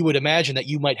 you would imagine that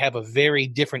you might have a very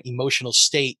different emotional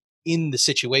state in the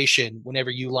situation whenever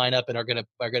you line up and are going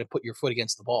to put your foot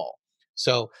against the ball.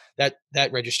 So that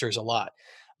registers a lot.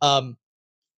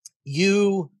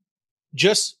 You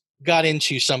just got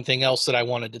into something else that I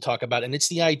wanted to talk about, and it's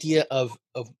the idea of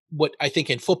what I think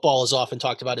in football is often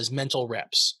talked about as mental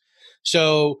reps.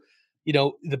 So,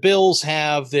 the Bills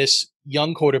have this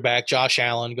young quarterback, Josh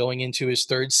Allen, going into his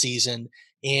 3rd season,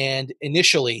 and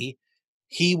initially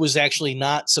he was actually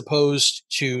not supposed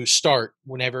to start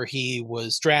whenever he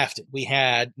was drafted.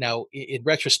 Now in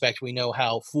retrospect, we know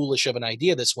how foolish of an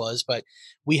idea this was, but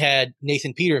we had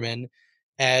Nathan Peterman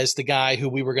as the guy who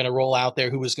we were going to roll out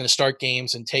there, who was going to start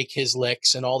games and take his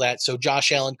licks and all that. So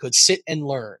Josh Allen could sit and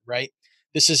learn, right?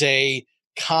 This is a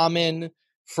common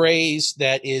phrase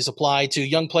that is applied to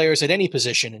young players at any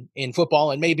position in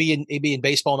football, and maybe in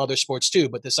baseball and other sports too.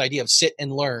 But this idea of sit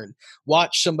and learn,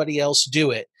 watch somebody else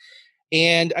do it.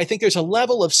 And I think there's a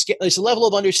level of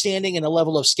understanding and a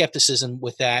level of skepticism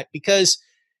with that, because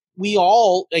we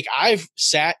all, like, I've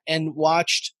sat and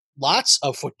watched lots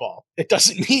of football. It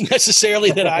doesn't mean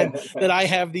necessarily that I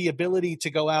have the ability to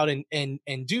go out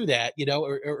and do that,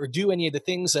 or do any of the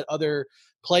things that other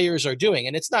players are doing.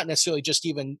 And it's not necessarily just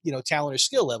even, talent or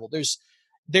skill level.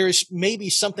 There's maybe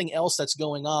something else that's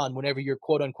going on whenever you're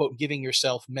quote unquote giving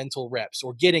yourself mental reps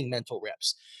or getting mental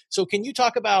reps. So can you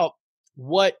talk about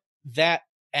what that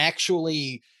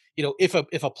actually, if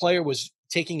a player was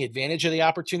taking advantage of the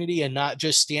opportunity and not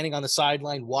just standing on the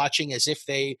sideline watching as if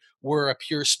they were a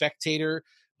pure spectator,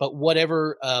 but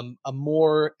whatever a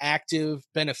more active,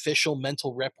 beneficial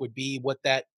mental rep would be, what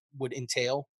that would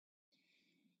entail?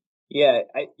 Yeah,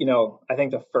 I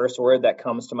think the first word that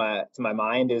comes to my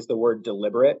mind is the word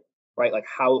deliberate, right? Like,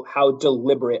 how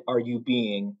deliberate are you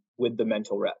being with the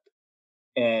mental rep?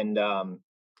 And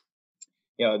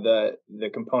the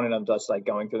component of just like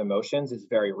going through the motions is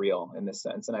very real in this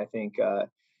sense. And I think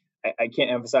I can't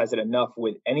emphasize it enough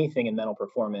with anything in mental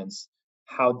performance.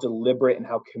 How deliberate and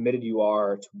how committed you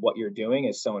are to what you're doing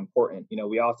is so important.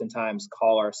 We oftentimes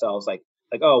call ourselves like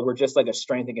like, oh, we're just like a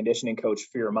strength and conditioning coach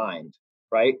for your mind,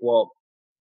 right? Well,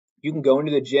 you can go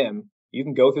into the gym, you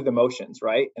can go through the motions,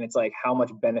 right? And it's like, how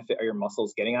much benefit are your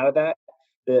muscles getting out of that?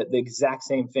 The exact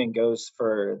same thing goes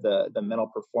for the mental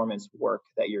performance work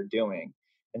that you're doing.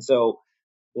 And so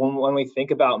when we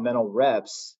think about mental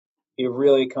reps, it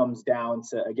really comes down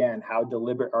to, again, how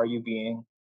deliberate are you being?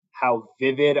 How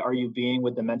vivid are you being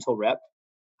with the mental rep?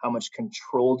 How much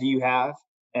control do you have?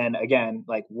 And again,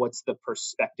 like, what's the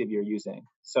perspective you're using?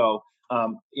 So,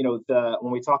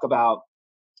 when we talk about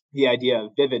the idea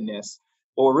of vividness,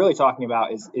 what we're really talking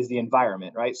about is the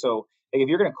environment, right? So, like, if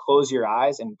you're going to close your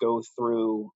eyes and go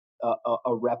through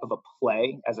a rep of a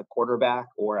play as a quarterback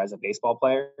or as a baseball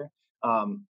player,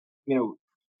 um, you know,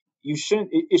 you shouldn't.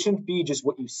 It shouldn't be just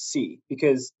what you see,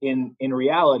 because in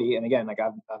reality, and again, like,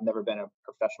 I've never been a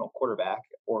professional quarterback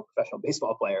or professional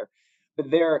baseball player, but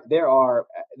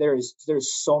there's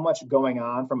so much going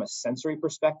on from a sensory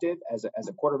perspective as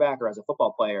a quarterback or as a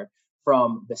football player,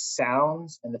 from the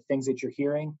sounds and the things that you're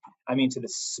hearing. I mean, to the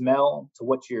smell, to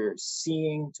what you're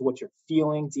seeing, to what you're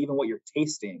feeling, to even what you're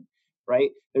tasting,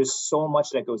 right? There's so much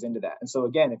that goes into that. And so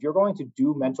again, if you're going to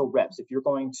do mental reps, if you're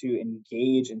going to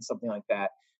engage in something like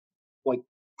that, like,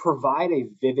 provide a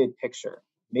vivid picture,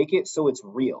 make it so it's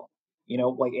real,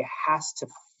 like, it has to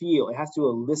it has to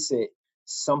elicit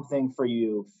something for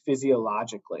you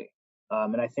physiologically.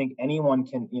 And I think anyone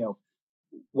can,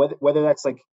 whether that's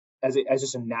like, as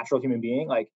just a natural human being,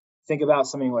 like, think about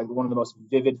something like one of the most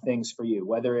vivid things for you,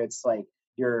 whether it's like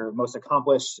your most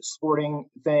accomplished sporting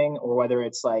thing, or whether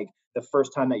it's like the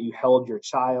first time that you held your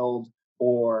child,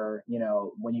 or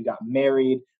when you got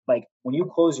married. Like, when you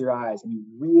close your eyes and you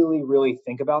really, really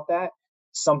think about that,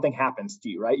 something happens to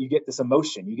you, right? You get this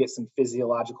emotion, you get some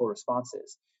physiological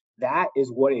responses. That is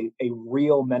what a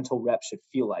real mental rep should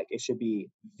feel like. It should be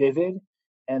vivid,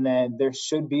 and then there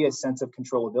should be a sense of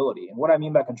controllability. And what I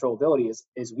mean by controllability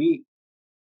is we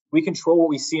control what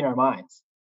we see in our minds,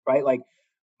 right? Like,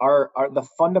 the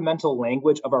fundamental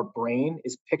language of our brain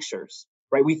is pictures,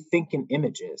 right? We think in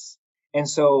images. And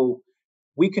so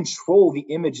we control the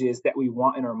images that we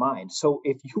want in our mind. So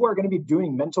if you are going to be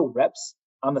doing mental reps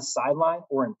on the sideline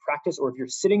or in practice, or if you're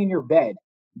sitting in your bed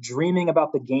dreaming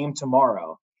about the game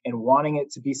tomorrow and wanting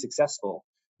it to be successful,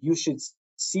 you should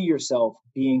see yourself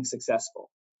being successful,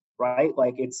 right?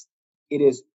 Like, it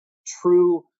is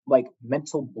true, like,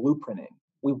 mental blueprinting.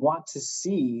 We want to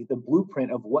see the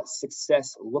blueprint of what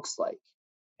success looks like.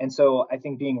 And so I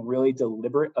think being really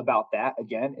deliberate about that,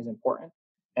 again, is important.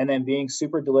 And then being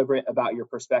super deliberate about your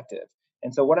perspective.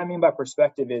 And so what I mean by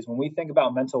perspective is, when we think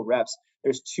about mental reps,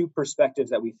 there's two perspectives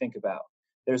that we think about.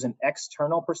 There's an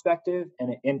external perspective and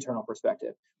an internal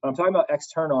perspective. When I'm talking about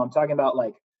external, I'm talking about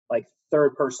like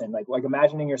third person, like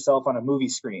imagining yourself on a movie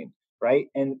screen, right?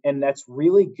 And that's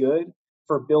really good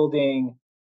for building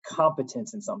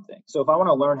competence in something. So if I want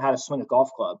to learn how to swing a golf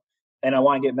club and I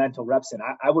want to get mental reps in,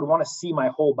 I would want to see my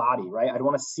whole body, right? I'd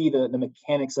want to see the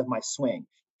mechanics of my swing.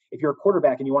 If you're a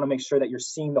quarterback and you want to make sure that you're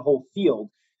seeing the whole field,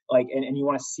 like, and you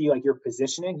want to see like your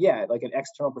positioning, yeah, like an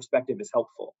external perspective is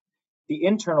helpful. The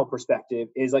internal perspective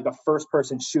is like a first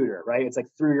person shooter, right? It's like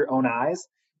through your own eyes.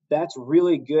 That's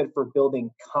really good for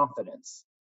building confidence.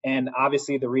 And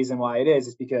obviously the reason why it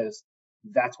is because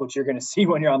that's what you're going to see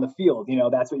when you're on the field.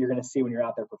 That's what you're going to see when you're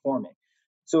out there performing.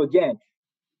 So again,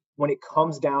 when it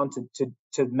comes down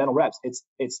to mental reps,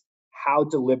 it's how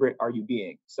deliberate are you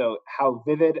being? So how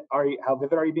vivid are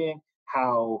you being?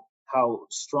 How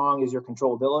strong is your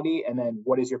controllability? And then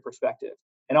what is your perspective?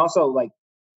 And also, like,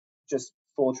 just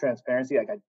full transparency, like,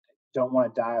 I don't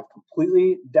want to dive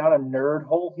completely down a nerd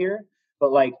hole here,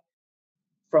 but like,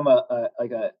 from a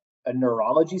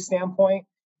neurology standpoint,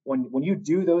 when you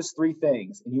do those three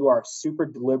things and you are super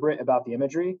deliberate about the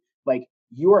imagery, like,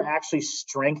 you are actually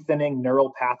strengthening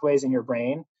neural pathways in your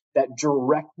brain that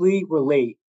directly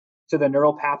relate to the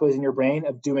neural pathways in your brain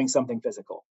of doing something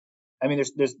physical. I mean,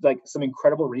 there's like some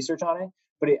incredible research on it,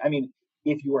 but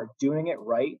if you are doing it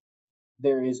right,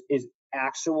 there is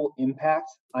actual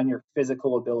impact on your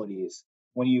physical abilities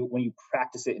when you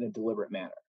practice it in a deliberate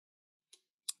manner.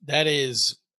 That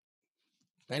is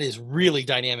really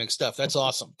dynamic stuff. That's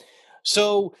awesome.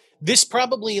 So this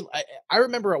probably, I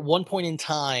remember at one point in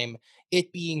time,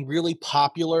 it being really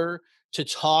popular to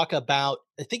talk about,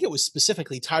 I think it was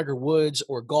specifically Tiger Woods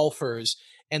or golfers,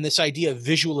 and this idea of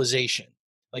visualization.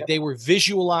 Like, Yep. They were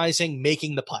visualizing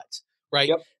making the putt, right?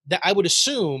 Yep. That I would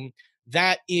assume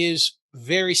that is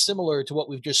very similar to what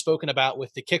we've just spoken about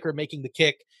with the kicker making the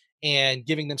kick and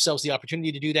giving themselves the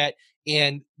opportunity to do that,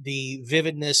 and the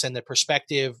vividness and the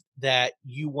perspective that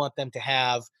you want them to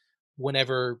have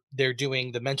whenever they're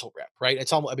doing the mental rep, right?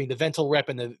 It's almost, I mean, the mental rep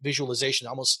and the visualization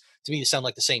almost to me sound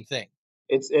like the same thing.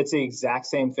 It's the exact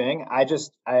same thing.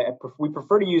 We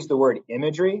prefer to use the word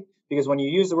imagery because when you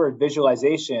use the word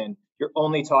visualization, you're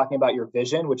only talking about your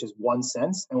vision, which is one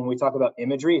sense. And when we talk about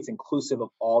imagery, it's inclusive of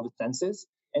all the senses.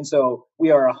 And so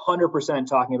we are 100%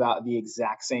 talking about the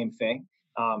exact same thing.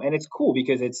 And it's cool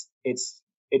because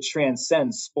it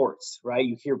transcends sports, right?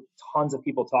 You hear tons of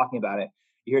people talking about it.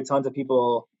 You hear tons of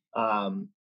people.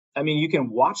 I mean, you can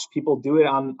watch people do it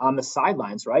on the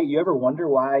sidelines, right? You ever wonder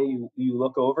why you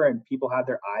look over and people have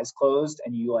their eyes closed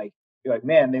and you're like,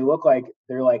 man, they look like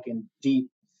they're like in deep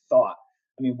thought.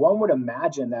 I mean, one would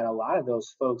imagine that a lot of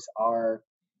those folks are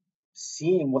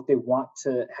seeing what they want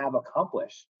to have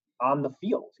accomplished on the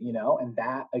field, and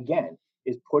that again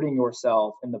is putting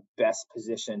yourself in the best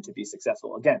position to be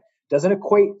successful. Again, doesn't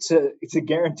equate to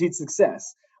guaranteed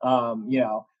success,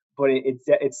 but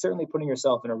it's certainly putting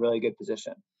yourself in a really good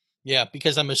position. Yeah,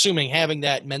 because I'm assuming having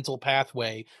that mental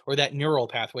pathway or that neural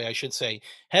pathway, I should say,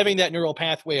 having that neural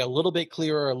pathway a little bit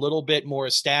clearer, a little bit more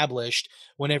established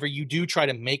whenever you do try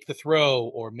to make the throw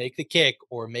or make the kick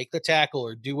or make the tackle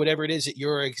or do whatever it is that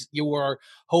you are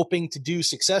hoping to do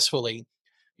successfully,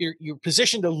 you're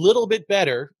positioned a little bit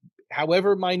better,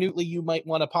 however minutely you might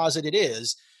want to posit it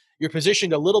is. You're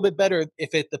positioned a little bit better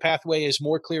if the pathway is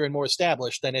more clear and more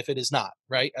established than if it is not,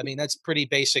 right? I mean, that's pretty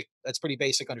basic. That's pretty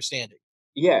basic understanding.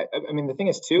 Yeah, I mean the thing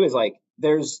is too is like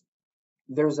there's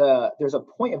a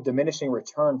point of diminishing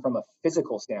return from a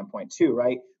physical standpoint too,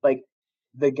 right? Like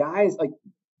the guys like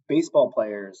baseball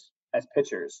players as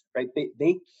pitchers, right?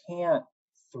 They can't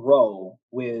throw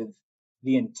with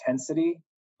the intensity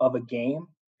of a game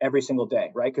every single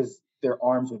day, right? Because their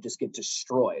arms would just get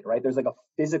destroyed, right? There's like a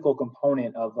physical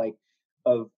component of like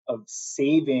of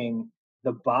saving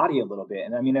the body a little bit.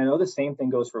 And I mean, I know the same thing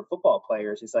goes for football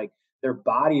players. It's like their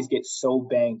bodies get so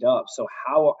banged up. So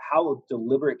how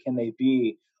deliberate can they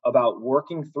be about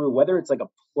working through whether it's like a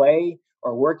play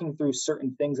or working through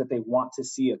certain things that they want to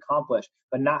see accomplished,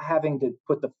 but not having to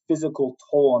put the physical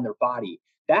toll on their body.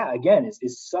 That again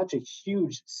is such a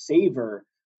huge saver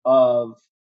of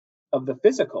the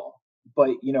physical. But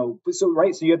so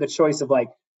right, so you have the choice of like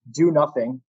do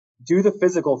nothing, do the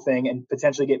physical thing and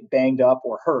potentially get banged up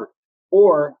or hurt,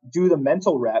 or do the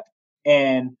mental rep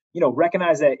and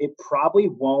recognize that it probably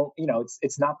won't,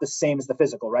 it's not the same as the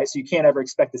physical, right? So you can't ever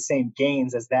expect the same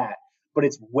gains as that, but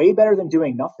it's way better than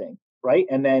doing nothing, right?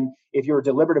 And then if you're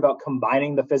deliberate about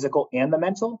combining the physical and the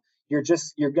mental, you're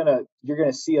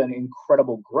gonna see an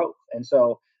incredible growth. And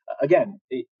so again,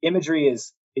 imagery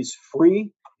is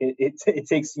free. It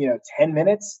takes 10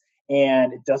 minutes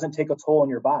and it doesn't take a toll on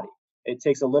your body. It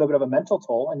takes a little bit of a mental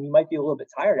toll and you might be a little bit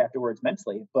tired afterwards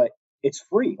mentally, but it's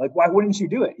free. Like, why wouldn't you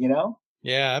do it?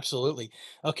 Yeah, absolutely.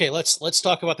 Okay, let's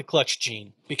talk about the clutch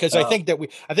gene because I think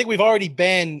we've already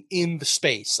been in the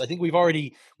space. I think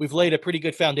we've laid a pretty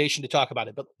good foundation to talk about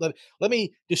it. But let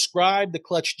me describe the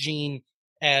clutch gene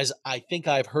as I think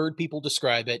I've heard people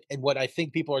describe it and what I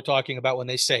think people are talking about when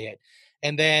they say it.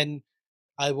 And then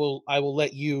I will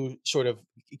let you sort of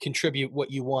contribute what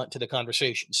you want to the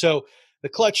conversation. So the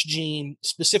clutch gene,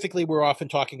 specifically, we're often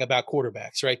talking about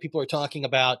quarterbacks, right? People are talking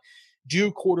about,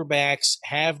 do quarterbacks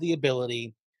have the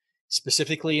ability,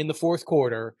 specifically in the fourth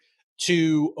quarter,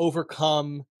 to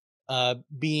overcome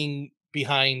being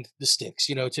behind the sticks,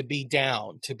 to be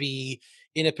down, to be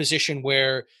in a position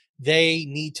where they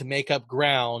need to make up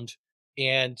ground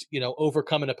and,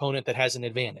 overcome an opponent that has an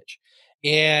advantage.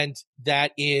 And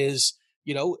that is,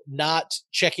 not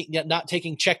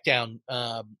taking check down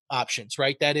options,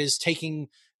 right? That is taking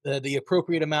the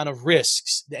appropriate amount of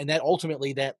risks. And that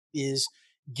ultimately that is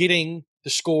getting the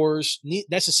scores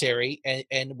necessary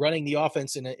and running the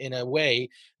offense in a way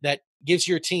that gives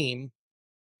your team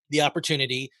the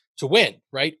opportunity to win,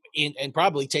 right? And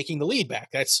probably taking the lead back.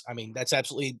 That's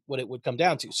absolutely what it would come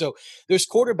down to. So there's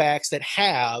quarterbacks that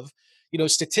have,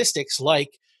 statistics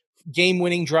like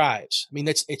game-winning drives. I mean,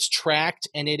 it's tracked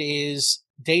and it is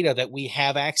data that we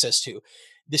have access to.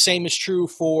 The same is true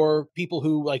for people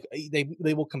who like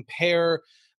they will compare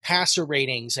passer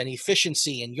ratings and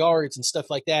efficiency and yards and stuff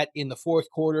like that in the fourth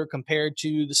quarter compared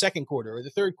to the second quarter or the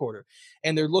third quarter.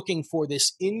 And they're looking for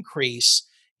this increase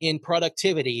in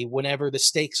productivity whenever the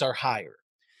stakes are higher.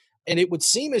 And it would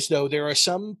seem as though there are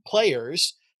some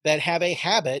players that have a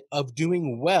habit of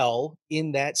doing well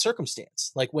in that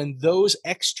circumstance. Like when those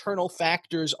external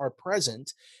factors are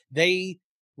present, they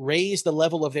raise the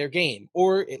level of their game,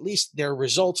 or at least their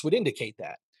results would indicate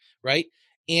that, right?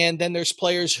 And then there's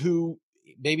players who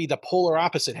maybe the polar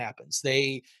opposite happens.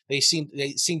 They seem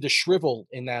to shrivel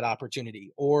in that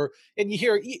opportunity. Or, and you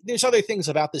hear there's other things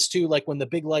about this too, like when the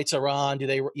big lights are on, do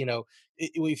they,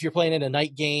 if you're playing in a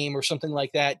night game or something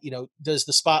like that, does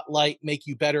the spotlight make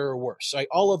you better or worse? Right?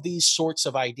 All of these sorts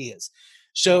of ideas.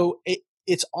 So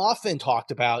it's often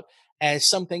talked about as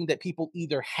something that people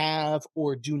either have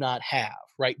or do not have,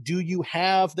 right? Do you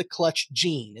have the clutch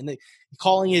gene? And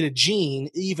calling it a gene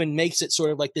even makes it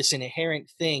sort of like this inherent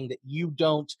thing that you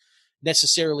don't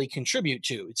necessarily contribute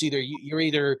to. It's either you're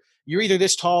either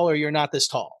this tall or you're not this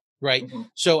tall, right? Mm-hmm.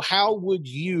 So how would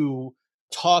you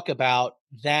talk about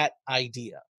that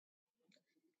idea?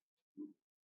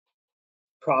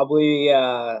 Probably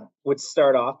would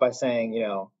start off by saying,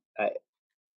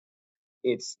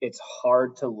 it's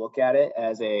hard to look at it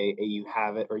as a you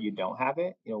have it or you don't have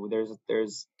it.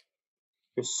 There's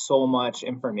so much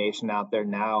information out there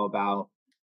now about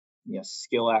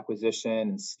skill acquisition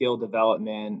and skill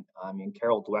development. I mean,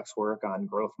 Carol Dweck's work on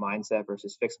growth mindset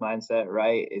versus fixed mindset,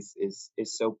 right, is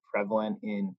so prevalent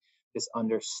in this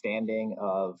understanding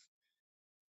of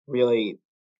really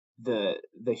the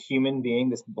human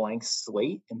being, this blank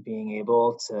slate, and being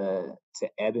able to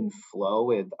ebb and flow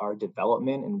with our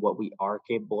development and what we are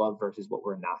capable of versus what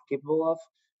we're not capable of.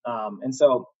 And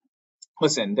so,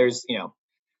 listen, there's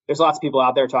lots of people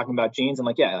out there talking about genes, and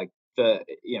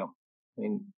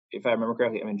if I remember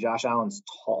correctly, Josh Allen's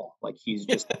tall, like he's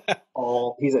just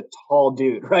tall. He's a tall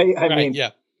dude, right? Yeah.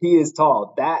 He is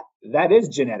tall. That is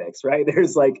genetics, right?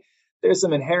 There's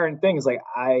some inherent things, like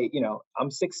I'm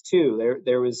 6'2".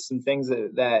 There was some things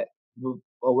that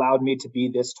allowed me to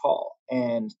be this tall.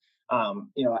 And, I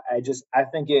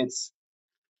think it's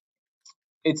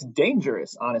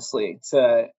dangerous, honestly,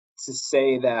 to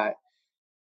say that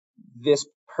this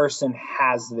person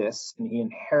has this and he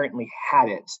inherently had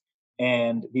it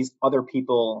and these other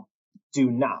people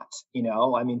do not.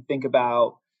 Think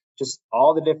about just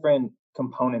all the different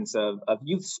components of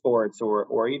youth sports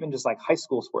or even just like high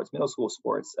school sports, middle school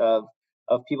sports, of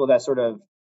people that sort of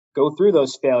go through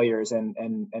those failures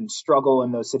and struggle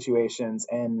in those situations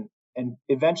and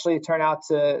eventually turn out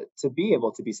to be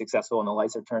able to be successful and the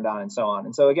lights are turned on and so on.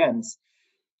 And so again,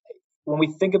 when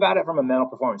we think about it from a mental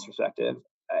performance perspective,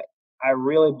 I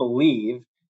really believe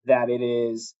that it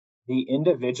is the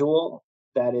individual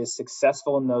that is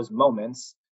successful in those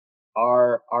moments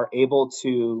are able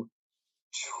to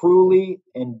truly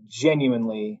and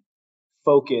genuinely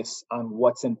focus on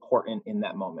what's important in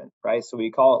that moment, right? So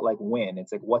we call it like win.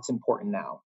 It's like what's important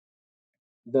now.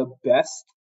 The best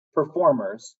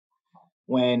performers,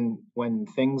 when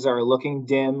things are looking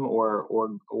dim or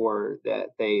that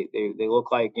they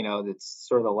look like it's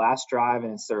sort of the last drive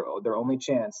and it's their only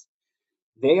chance,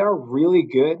 they are really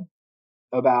good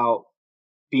about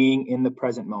being in the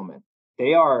present moment.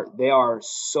 They are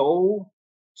so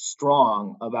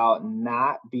strong about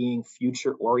not being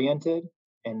future oriented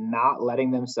and not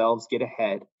letting themselves get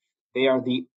ahead. They are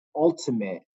the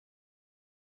ultimate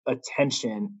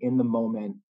attention in the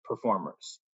moment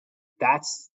performers.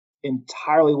 That's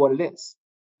entirely what it is.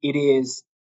 It is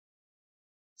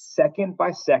second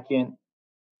by second,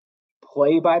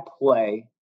 play by play,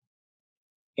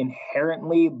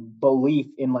 inherently belief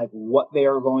in like what they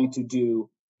are going to do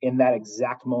in that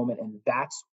exact moment. And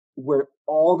that's where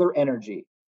all their energy,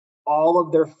 all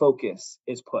of their focus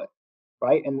is put,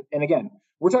 right? And again,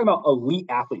 we're talking about elite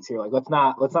athletes here. Like, let's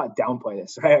not downplay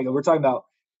this, right? Like, we're talking about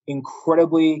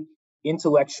incredibly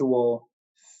intellectual,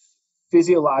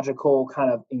 physiological,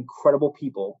 kind of incredible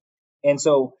people. And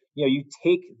so, you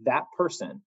take that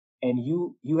person and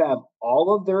you have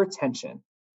all of their attention,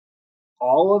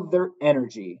 all of their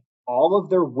energy, all of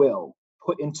their will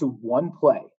put into one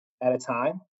play at a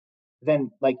time,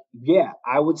 then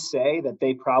I would say that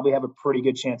they probably have a pretty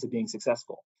good chance of being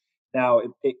successful. Now,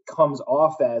 it comes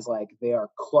off as like they are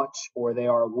clutch or they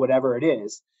are whatever it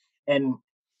is. And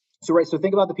so, right. So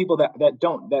think about the people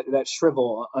that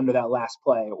shrivel under that last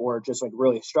play or just like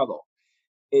really struggle.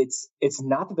 It's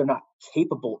not that they're not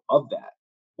capable of that.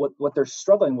 What they're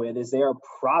struggling with is they are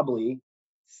probably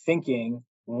thinking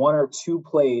one or two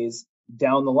plays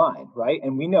down the line, right?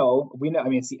 And we know,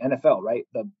 it's the NFL, right?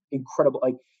 The incredible,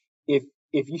 like if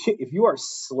you are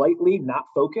slightly not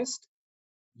focused,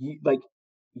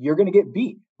 you're going to get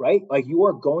beat, right? Like you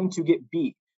are going to get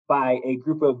beat by a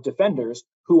group of defenders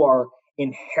who are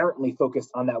inherently focused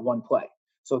on that one play.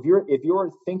 So if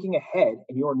you're thinking ahead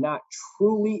and you're not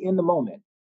truly in the moment,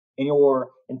 and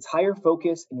your entire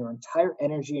focus and your entire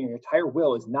energy and your entire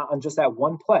will is not on just that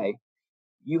one play,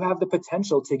 you have the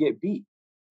potential to get beat.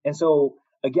 And so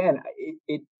again,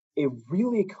 it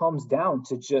really comes down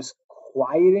to just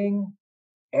quieting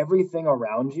everything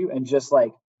around you and just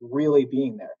like really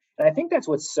being there. And I think that's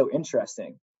what's so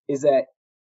interesting is that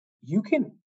you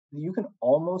can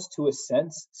almost, to a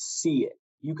sense, see it.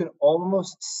 You can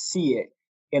almost see it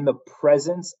in the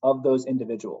presence of those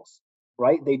individuals,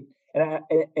 right?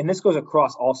 And this goes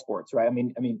across all sports, right? I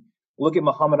mean, look at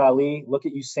Muhammad Ali, look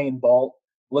at Usain Bolt,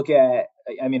 look at,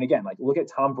 again, like look at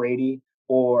Tom Brady,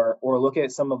 or look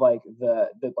at some of like the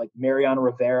like Mariano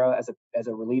Rivera as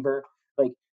a reliever.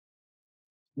 Like,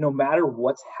 no matter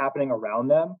what's happening around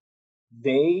them,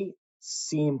 they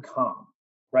seem calm,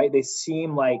 right? They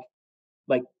seem like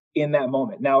in that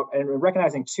moment. Now, and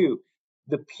recognizing too,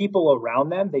 the people around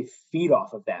them, they feed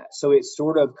off of that. So it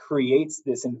sort of creates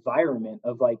this environment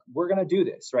of like, we're going to do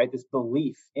this, right? This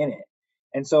belief in it.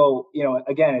 And so,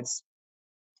 again,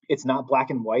 it's not black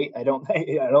and white. I don't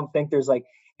think there's like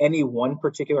any one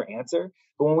particular answer,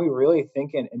 but when we really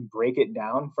think and break it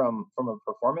down from a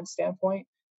performance standpoint,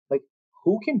 like,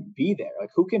 who can be there? Like,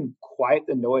 who can quiet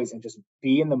the noise and just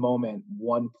be in the moment,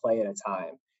 one play at a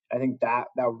time? I think that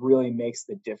really makes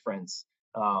the difference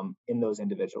in those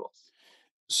individuals.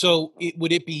 So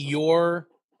would it be your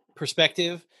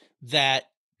perspective that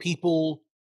people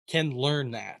can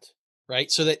learn that,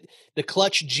 right? So that the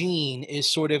clutch gene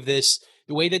is sort of the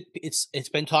way that it's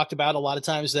been talked about a lot of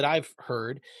times that I've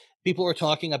heard. People are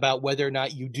talking about whether or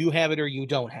not you do have it or you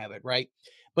don't have it, right?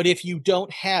 But if you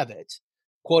don't have it,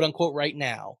 quote unquote, right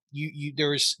now,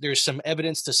 there's some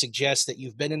evidence to suggest that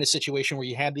you've been in a situation where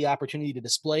you had the opportunity to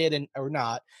display it or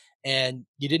not, and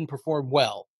you didn't perform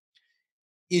well.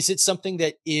 Is it something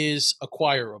that is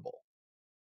acquirable?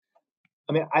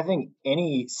 I think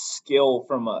any skill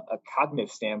from a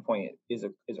cognitive standpoint is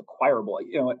acquirable.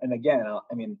 And again,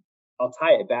 I'll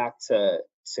tie it back to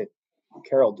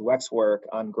Carol Dweck's work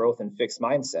on growth and fixed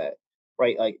mindset,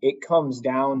 right? Like, it comes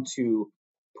down to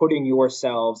putting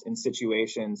yourselves in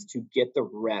situations to get the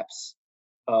reps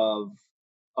of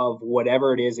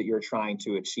whatever it is that you're trying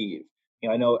to achieve.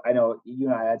 I know you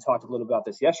and I had talked a little about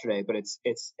this yesterday, but it's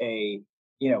a,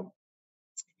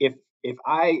 if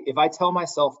I tell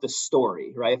myself the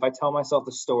story, right? If I tell myself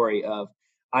the story of,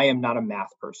 I am not a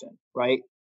math person, right?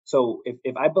 So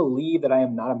if I believe that I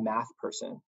am not a math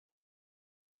person,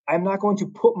 I'm not going to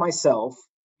put myself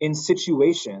in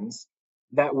situations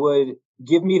that would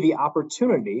give me the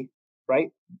opportunity,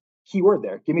 right? Keyword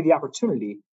there, give me the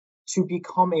opportunity to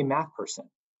become a math person.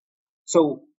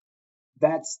 So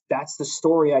that's the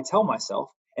story I tell myself.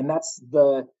 And that's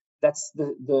the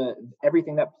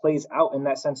everything that plays out in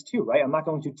that sense too, right? I'm not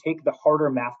going to take the harder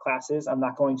math classes. I'm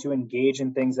not going to engage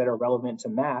in things that are relevant to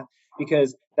math,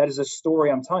 because that is a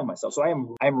story I'm telling myself. So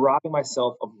I'm robbing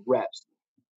myself of reps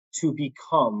to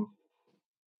become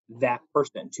that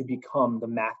person, to become the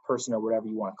math person, or whatever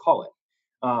you want to call it.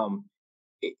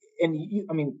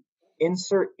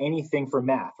 Insert anything for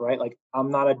math, right? Like,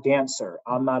 I'm not a dancer.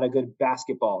 I'm not a good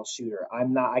basketball shooter.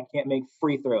 I can't make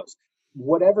free throws.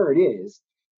 Whatever it is,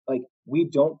 like, we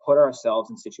don't put ourselves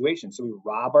in situations. So we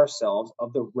rob ourselves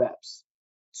of the reps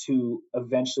to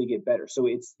eventually get better. So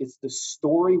it's the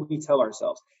story we tell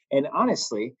ourselves. And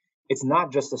honestly, it's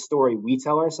not just the story we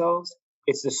tell ourselves.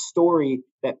 It's the story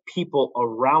that people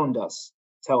around us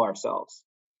tell ourselves.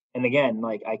 And again,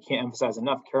 like, I can't emphasize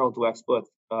enough, Carol Dweck's book,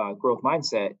 Growth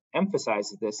Mindset,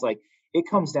 emphasizes this. Like, it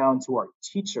comes down to our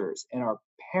teachers and our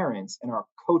parents and our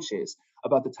coaches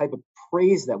about the type of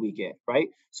praise that we get, right?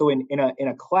 So in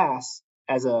a class,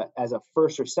 as a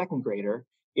first or second grader,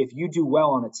 if you do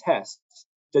well on a test,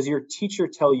 does your teacher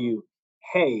tell you,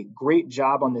 hey, great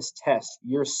job on this test,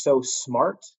 you're so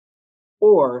smart?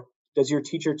 Or does your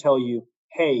teacher tell you,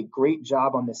 hey, great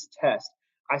job on this test,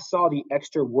 I saw the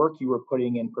extra work you were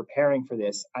putting in preparing for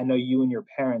this. I know you and your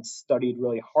parents studied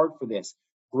really hard for this.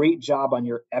 Great job on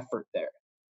your effort there.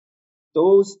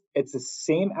 It's the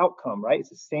same outcome, right? It's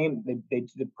the same.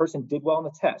 The person did well on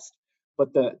the test,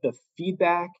 but the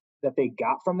feedback that they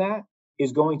got from that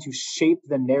is going to shape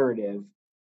the narrative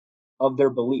of their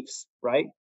beliefs, right?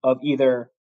 Of either,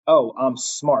 oh, I'm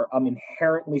smart, I'm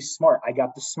inherently smart, I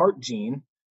got the smart gene,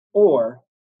 or,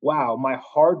 wow, my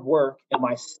hard work and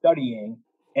my studying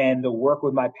and the work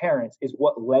with my parents is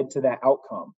what led to that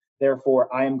outcome.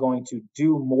 Therefore, I am going to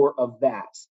do more of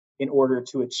that in order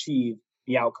to achieve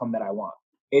the outcome that I want.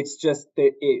 It's just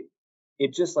that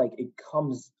it just like, it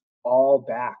comes all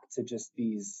back to just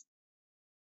the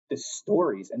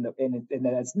stories, and then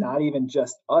it's not even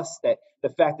just us, that the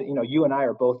fact that, you and I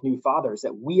are both new fathers,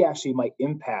 that we actually might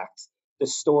impact the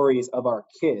stories of our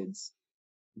kids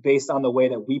based on the way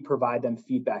that we provide them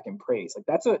feedback and praise. Like,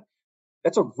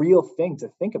 that's a real thing to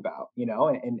think about, and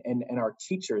our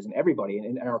teachers and everybody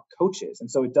and our coaches. And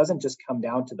so it doesn't just come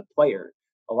down to the player.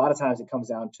 A lot of times it comes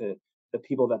down to the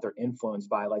people that they're influenced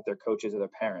by, like their coaches or their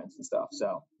parents and stuff.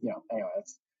 So, anyway,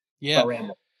 that's Yeah. a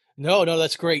ramble. No,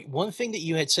 that's great. One thing that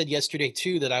you had said yesterday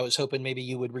too that I was hoping maybe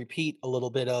you would repeat a little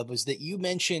bit of was that you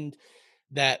mentioned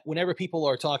that whenever people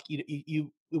are talking, it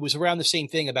was around the same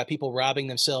thing about people robbing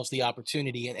themselves the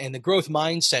opportunity and the growth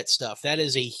mindset stuff. That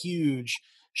is a huge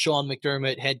Sean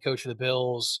McDermott, head coach of the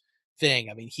Bills, thing.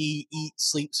 I mean, he eats,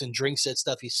 sleeps, and drinks that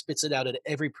stuff. He spits it out at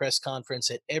every press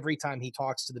conference, at every time he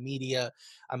talks to the media.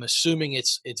 I'm assuming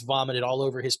it's vomited all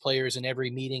over his players in every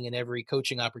meeting and every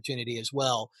coaching opportunity as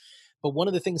well. But one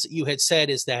of the things that you had said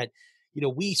is that,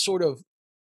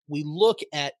 we look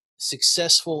at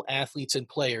successful athletes and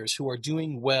players who are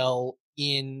doing well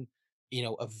in,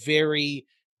 a very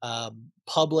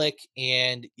public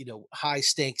and, high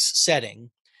stakes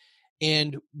setting.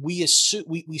 And we assume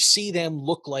we see them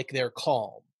look like they're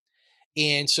calm.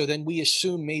 And so then we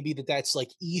assume maybe that's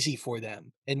like easy for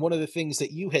them. And one of the things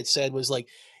that you had said was like,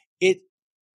 it,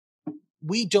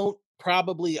 we don't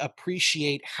probably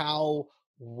appreciate how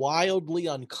wildly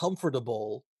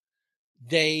uncomfortable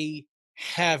they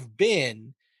have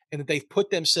been, and that they've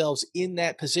put themselves in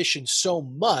that position so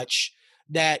much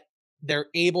that they're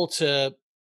able to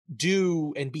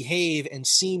do and behave and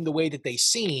seem the way that they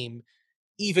seem,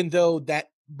 even though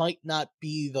that might not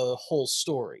be the whole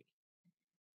story.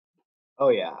 Oh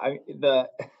yeah,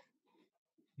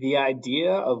 the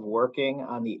idea of working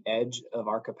on the edge of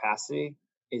our capacity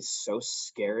is so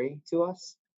scary to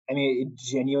us. I mean, it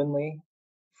genuinely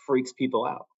freaks people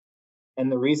out.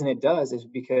 And the reason it does is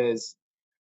because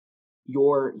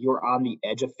you're on the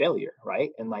edge of failure,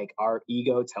 right? And like our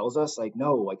ego tells us like,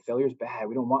 no, like failure is bad.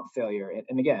 We don't want failure.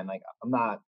 And again, like I'm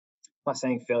not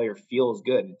saying failure feels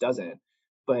good. It doesn't.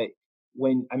 But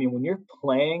when you're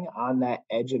playing on that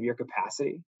edge of your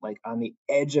capacity, like on the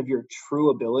edge of your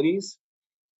true abilities,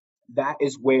 that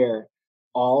is where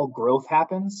all growth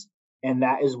happens. And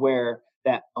that is where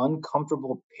that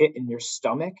uncomfortable pit in your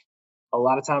stomach, a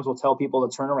lot of times we'll tell people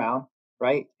to turn around,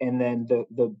 right? And then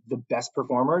the best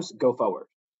performers go forward.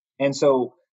 And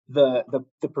so the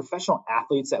professional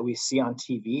athletes that we see on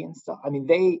TV and stuff, I mean,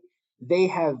 they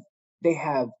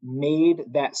have made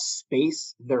that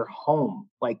space their home.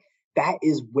 Like that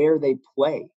is where they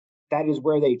play. That is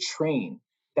where they train.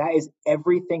 That is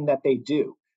everything that they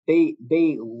do. They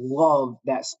love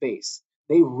that space.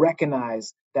 They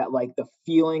recognize that like the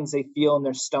feelings they feel in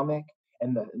their stomach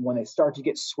and when they start to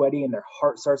get sweaty and their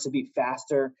heart starts to beat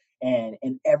faster and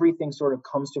everything sort of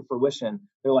comes to fruition,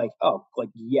 they're like, oh, like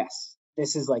yes,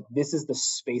 this is the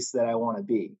space that I want to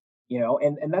be,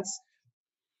 and that's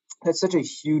such a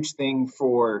huge thing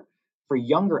for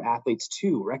younger athletes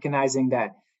too, recognizing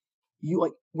that you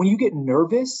like when you get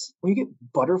nervous, when you get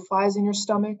butterflies in your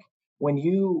stomach, when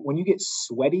you get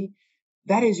sweaty,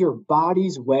 that is your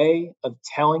body's way of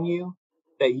telling you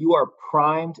that you are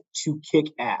primed to kick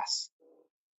ass.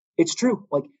 It's true.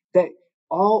 Like that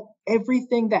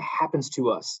everything that happens to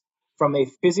us from a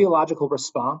physiological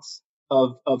response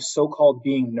of so-called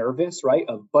being nervous, right?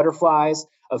 Of butterflies,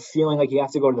 of feeling like you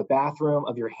have to go to the bathroom,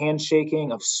 of your hand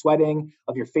shaking, of sweating,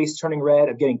 of your face turning red,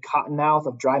 of getting cotton mouth,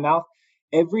 of dry mouth.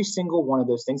 Every single one of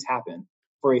those things happen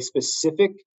for a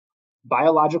specific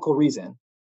biological reason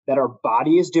that our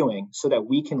body is doing so that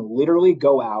we can literally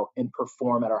go out and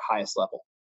perform at our highest level.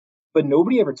 But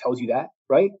nobody ever tells you that,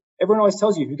 right? Everyone always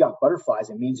tells you if you got butterflies,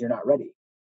 it means you're not ready.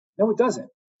 No, it doesn't.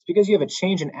 It's because you have a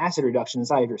change in acid reduction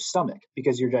inside of your stomach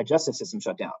because your digestive system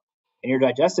shut down. And your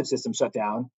digestive system shut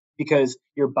down because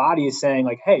your body is saying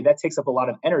like, hey, that takes up a lot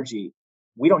of energy.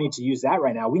 We don't need to use that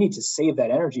right now. We need to save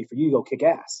that energy for you to go kick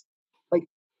ass. Like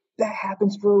that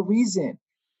happens for a reason.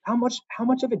 How much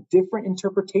of a different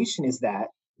interpretation is that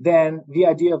than the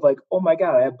idea of like, oh my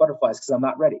God, I have butterflies because I'm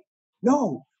not ready?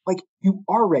 No, like you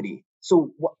are ready.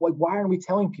 So why aren't we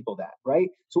telling people that, right?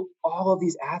 So all of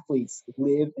these athletes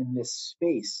live in this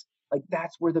space. Like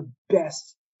that's where the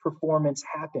best performance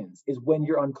happens, is when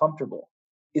you're uncomfortable,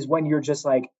 is when you're just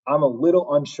like, I'm a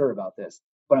little unsure about this,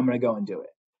 but I'm going to go and do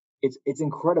it. It's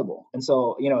incredible. And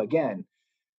so, again,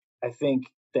 I think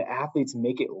the athletes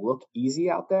make it look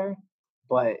easy out there,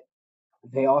 but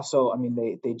they also,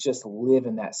 they just live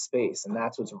in that space. And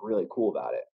that's what's really cool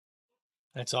about it.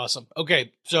 That's awesome.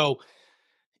 Okay. So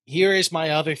here is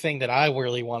my other thing that I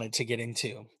really wanted to get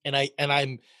into. And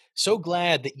I'm so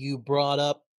glad that you brought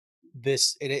up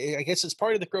this. I guess it's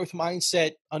part of the growth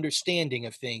mindset understanding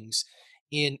of things,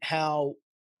 in how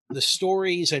the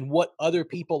stories and what other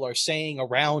people are saying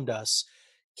around us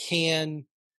can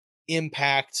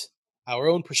impact our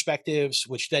own perspectives,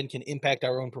 which then can impact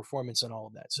our own performance and all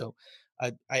of that. So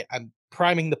I'm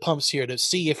priming the pumps here to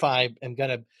see if I am going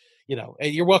to,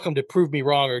 you're welcome to prove me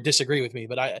wrong or disagree with me,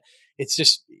 but it's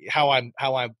just how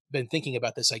I've been thinking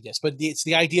about this, I guess. But it's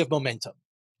the idea of momentum.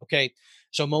 Okay,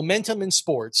 so momentum in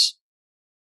sports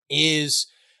is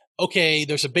okay.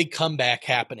 There's a big comeback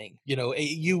happening.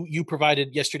 You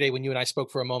provided yesterday when you and I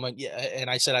spoke for a moment, yeah, and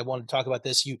I said I wanted to talk about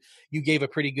this. You gave a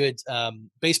pretty good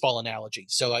baseball analogy.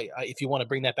 So if you want to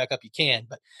bring that back up, you can.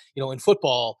 But in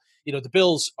football, the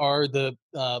Bills are the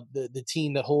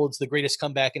team that holds the greatest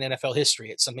comeback in NFL history.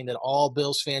 It's something that all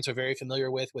Bills fans are very familiar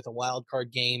with a wild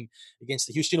card game against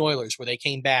the Houston Oilers where they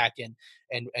came back and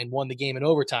won the game in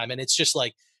overtime. And it's just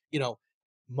like,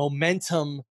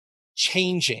 momentum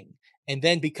changing. And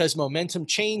then because momentum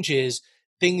changes,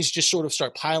 things just sort of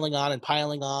start piling on,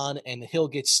 and the hill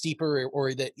gets steeper,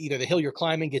 or that either the hill you're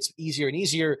climbing gets easier and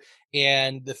easier,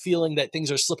 and the feeling that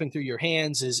things are slipping through your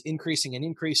hands is increasing and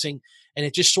increasing. And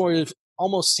it just sort of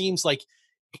almost seems like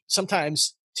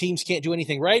sometimes teams can't do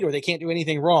anything right or they can't do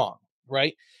anything wrong,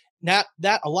 right? Now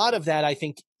that a lot of that I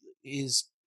think is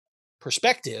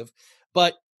perspective,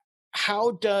 but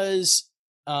how does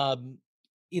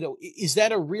is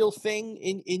that a real thing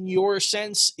in your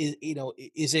sense?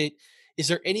 Is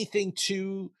there anything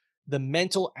to the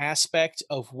mental aspect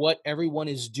of what everyone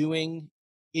is doing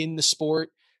in the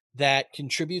sport that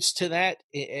contributes to that?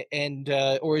 And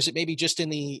or is it maybe just in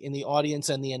the audience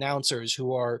and the announcers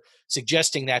who are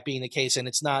suggesting that being the case, and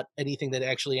it's not anything that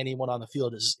actually anyone on the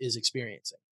field is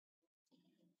experiencing?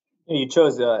 You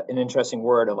chose an interesting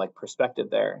word of like perspective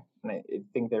there, and I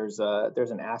think there's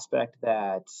an aspect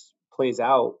that plays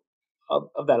out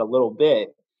of that a little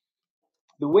bit.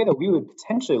 The way that we would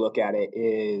potentially look at it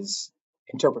is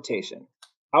interpretation.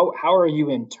 How are you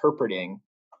interpreting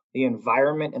the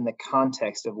environment and the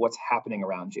context of what's happening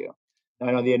around you? Now,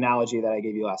 I know the analogy that I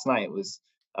gave you last night was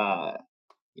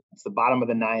it's the bottom of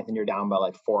the ninth and you're down by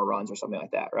like 4 runs or something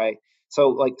like that, right? So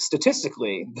like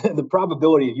statistically, the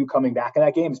probability of you coming back in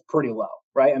that game is pretty low,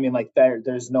 right? I mean, like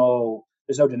there's no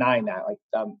denying that. Like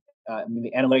I mean,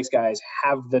 the analytics guys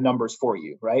have the numbers for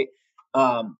you, right?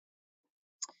 And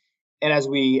as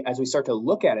we start to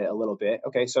look at it a little bit,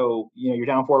 okay, so you're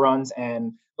down 4 runs,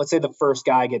 and let's say the first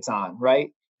guy gets on,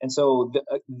 right? And so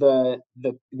the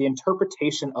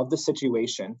interpretation of the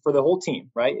situation for the whole team,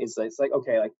 right, is it's like,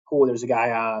 okay, like cool, there's a guy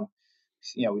on,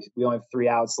 we only have 3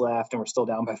 outs left and we're still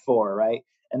down by 4, right?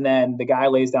 And then the guy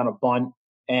lays down a bunt,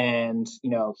 and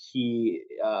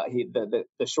the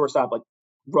shortstop like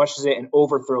rushes it and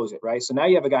overthrows it, right? So now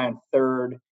you have a guy on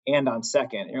third and on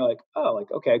second, and you're like, oh,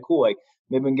 like okay, cool, like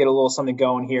maybe we can get a little something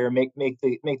going here, make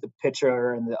the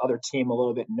pitcher and the other team a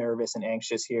little bit nervous and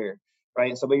anxious here,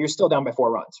 right? So, but you're still down by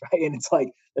 4 runs, right? And it's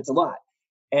like that's a lot.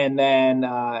 And then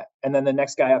the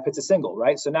next guy up hits a single,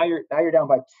 right? So now you're down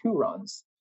by 2 runs,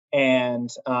 and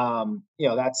it's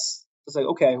like,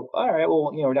 okay, all right,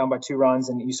 well, we're down by 2 runs,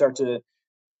 and you start to,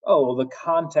 oh, well, the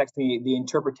context, the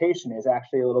interpretation is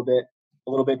actually a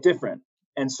little bit different.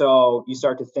 And so you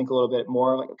start to think a little bit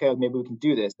more like, okay, maybe we can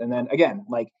do this. And then again,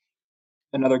 like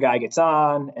another guy gets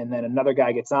on, and then another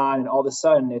guy gets on, and all of a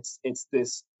sudden it's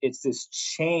this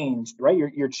change, right?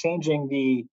 You're changing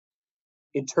the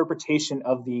interpretation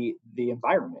of the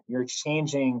environment. You're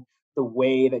changing the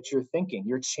way that you're thinking.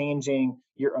 You're changing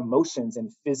your emotions and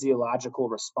physiological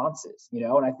responses,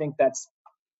 and I think that's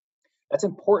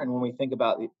important when we think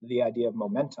about the idea of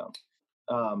momentum.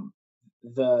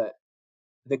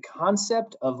 The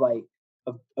concept of like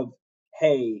of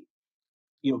hey,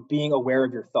 being aware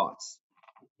of your thoughts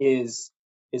is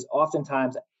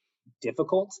oftentimes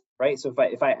difficult, right? So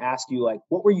if I ask you like,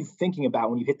 what were you thinking about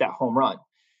when you hit that home run?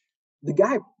 The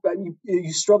guy,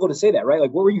 you struggle to say that, right?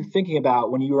 Like, what were you thinking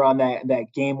about when you were on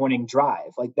that game-winning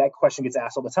drive? Like that question gets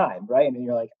asked all the time, right? And then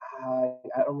you're like,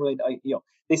 I don't really,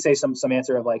 they say some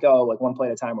answer of like, oh, like one play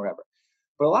at a time, or whatever.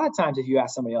 But a lot of times, if you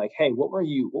ask somebody like, hey, what were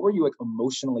you like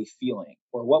emotionally feeling,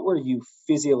 or what were you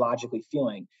physiologically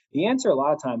feeling? The answer a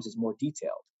lot of times is more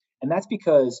detailed, and that's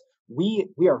because we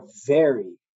are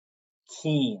very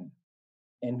keen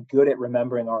and good at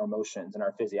remembering our emotions and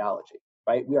our physiology,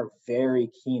 right? We are very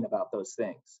keen about those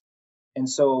things. And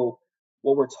so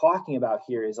what we're talking about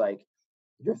here is like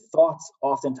your thoughts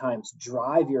oftentimes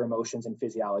drive your emotions and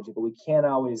physiology, but we can't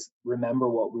always remember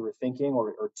what we were thinking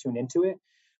or tune into it.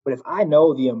 But if I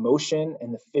know the emotion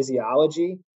and the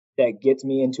physiology that gets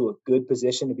me into a good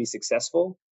position to be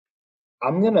successful,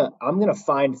 I'm gonna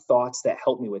find thoughts that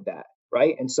help me with that,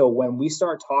 right? And so when we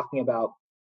start talking about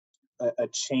a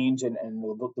change, and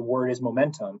the word is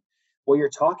momentum, what you're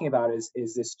talking about is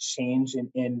this change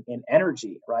in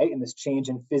energy, right? And this change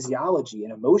in physiology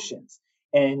and emotions.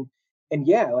 And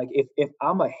yeah, like if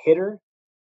I'm a hitter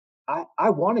I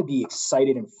want to be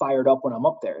excited and fired up when I'm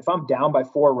up there. If I'm down by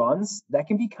 4 runs, that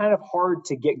can be kind of hard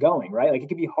to get going, right? Like it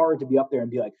can be hard to be up there and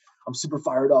be like, I'm super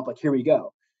fired up, like here we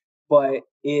go. But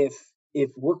if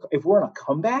we're on a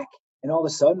comeback and all of a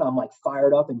sudden I'm like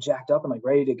fired up and jacked up and like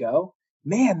ready to go,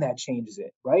 man, that changes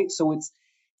it, right? So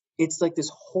it's like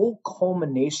this whole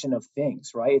culmination of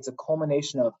things, right? It's a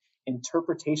culmination of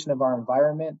interpretation of our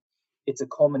environment. It's a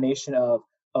culmination of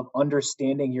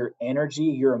understanding your energy,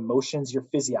 your emotions, your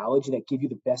physiology that give you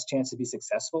the best chance to be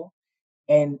successful.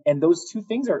 And those two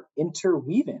things are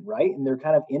interweaving, right? And they're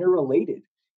kind of interrelated.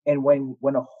 And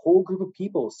when a whole group of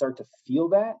people start to feel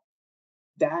that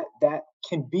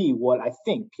can be what I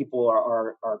think people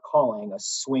are calling a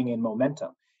swing in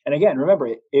momentum. And again, remember,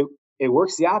 it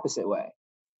works the opposite way,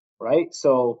 right?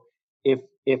 So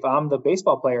if I'm the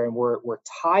baseball player and we're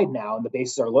tied now and the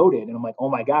bases are loaded and I'm like, oh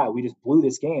my God, we just blew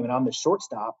this game and I'm the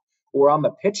shortstop or I'm the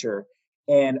pitcher,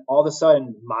 and all of a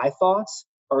sudden my thoughts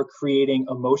are creating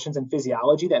emotions and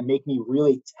physiology that make me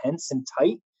really tense and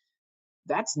tight,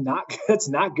 that's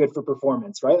not good for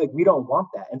performance, right? Like we don't want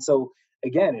that. And so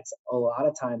again, it's a lot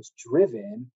of times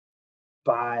driven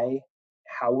by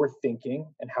how we're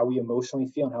thinking and how we emotionally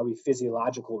feel and how we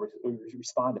physiologically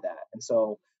respond to that. And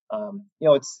so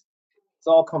it's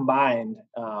all combined.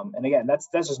 And again, that's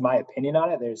just my opinion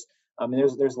on it.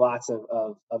 There's lots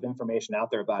of information out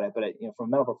there about it, but from a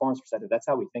mental performance perspective, that's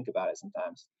how we think about it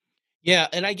sometimes. Yeah,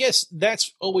 and I guess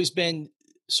that's always been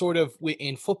sort of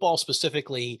in football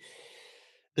specifically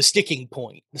the sticking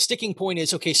point. The sticking point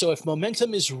is, okay, so if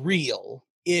momentum is real,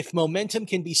 if momentum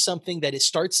can be something that it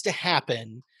starts to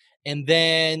happen and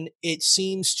then it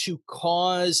seems to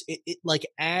cause it like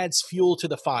adds fuel to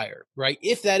the fire, right?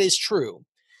 If that is true,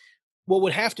 what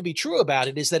would have to be true about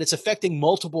it is that it's affecting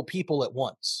multiple people at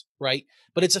once, right?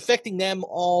 But it's affecting them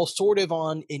all sort of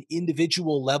on an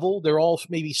individual level. They're all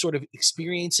maybe sort of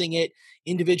experiencing it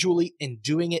individually and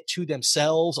doing it to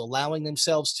themselves, allowing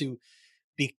themselves to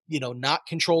be, not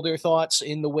control their thoughts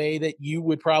in the way that you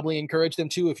would probably encourage them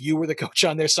to if you were the coach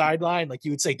on their sideline. Like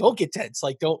you would say, don't get tense.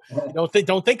 Like don't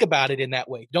think about it in that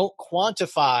way. Don't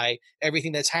quantify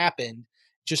everything that's happened.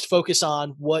 Just focus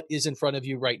on what is in front of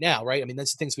you right now, right? I mean,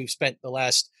 that's the things we've spent the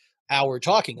last hour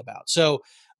talking about. So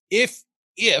if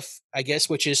I guess,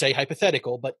 which is a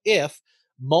hypothetical, but if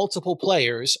multiple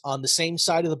players on the same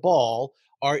side of the ball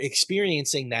are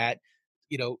experiencing that,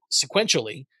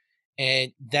 sequentially,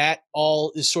 and that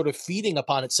all is sort of feeding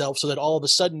upon itself so that all of a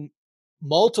sudden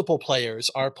multiple players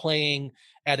are playing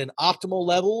at an optimal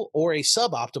level or a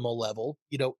suboptimal level,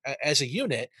 as a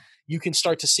unit, you can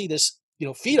start to see this,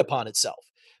 feed upon itself.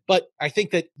 But I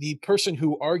think that the person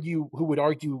who would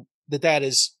argue that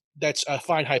that's a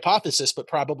fine hypothesis, but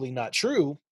probably not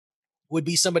true, would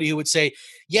be somebody who would say,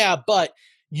 yeah, but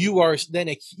you are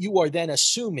then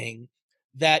assuming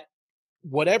that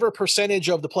whatever percentage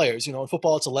of the players, in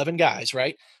football, it's 11 guys,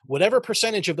 right? Whatever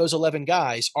percentage of those 11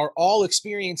 guys are all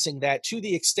experiencing that to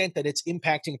the extent that it's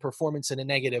impacting performance in a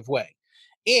negative way.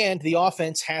 And the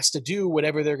offense has to do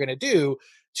whatever they're going to do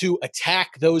to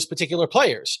attack those particular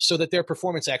players so that their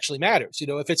performance actually matters.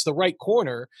 If it's the right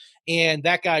corner and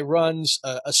that guy runs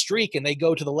a streak and they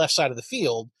go to the left side of the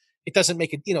field, it doesn't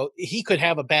make it, he could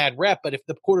have a bad rep, but if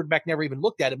the quarterback never even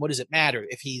looked at him, what does it matter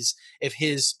if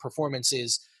his performance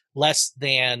is less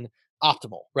than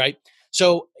optimal, right?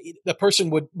 So the person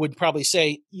would probably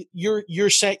say you're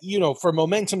saying, for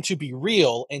momentum to be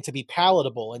real and to be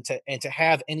palatable and to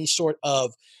have any sort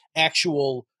of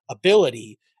actual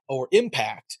ability or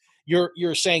impact,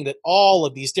 you're saying that all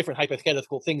of these different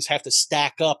hypothetical things have to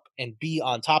stack up and be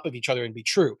on top of each other and be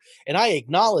true. And I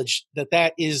acknowledge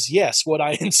that is, yes, what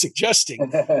I am suggesting,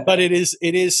 but it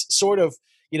is sort of,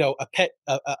 a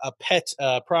pet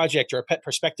project or a pet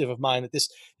perspective of mine, that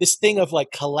this thing of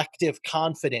like collective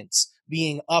confidence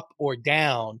being up or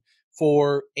down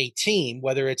for a team,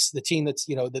 whether it's the team that's,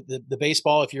 the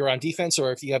baseball, if you're on defense,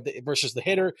 or if you have versus the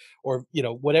hitter, or,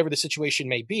 whatever the situation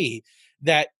may be,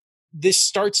 that this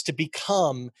starts to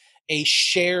become a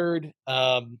shared,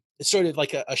 sort of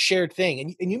like a shared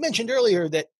thing. And you mentioned earlier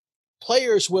that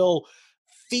players will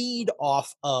feed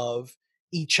off of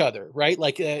each other, right?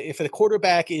 Like if the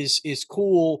quarterback is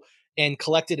cool and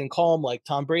collected and calm, like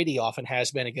Tom Brady often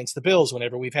has been against the Bills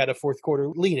whenever we've had a fourth quarter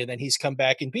lead, and then he's come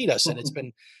back and beat us, and it's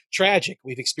been tragic.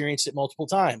 We've experienced it multiple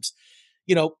times.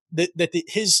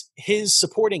 His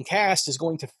supporting cast is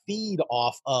going to feed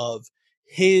off of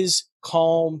his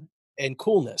calm and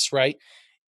coolness, right?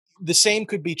 The same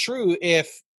could be true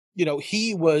if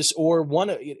he was, or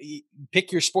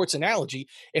pick your sports analogy,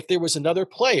 if there was another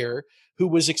player who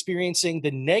was experiencing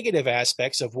the negative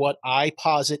aspects of what I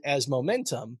posit as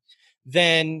momentum,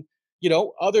 then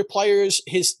other players,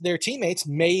 their teammates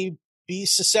may be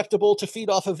susceptible to feed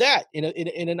off of that in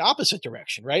an opposite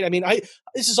direction, right? I mean,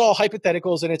 this is all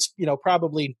hypotheticals, and it's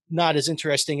probably not as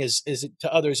interesting as it,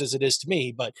 to others as it is to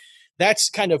me, but that's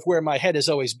kind of where my head has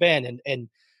always been, and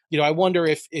I wonder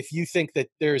if you think that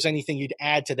there's anything you'd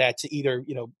add to that to either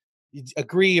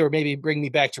agree or maybe bring me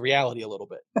back to reality a little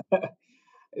bit.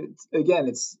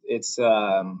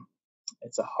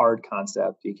 It's a hard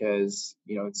concept because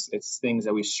it's things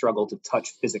that we struggle to touch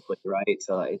physically, right?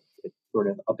 So it's sort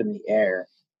of up in the air.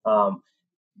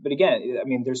 But again, I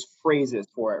mean, there's phrases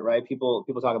for it, right? People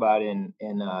talk about in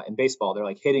baseball, they're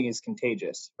like, hitting is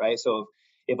contagious, right? So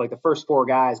if like the first four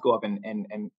guys go up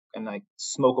and like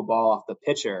smoke a ball off the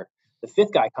pitcher, the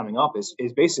fifth guy coming up is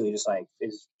basically just like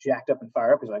is jacked up and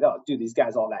fired up. He's like, oh, dude, these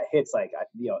guys all got hits. Like,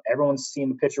 everyone's seen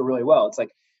the pitcher really well. It's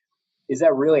like, is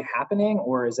that really happening,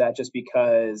 or is that just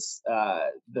because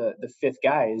the fifth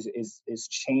guy is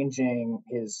changing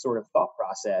his sort of thought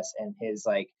process and his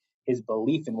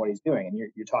belief in what he's doing? And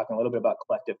you're talking a little bit about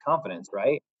collective confidence,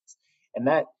 right? And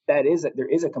there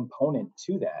is a component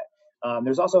to that.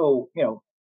 There's also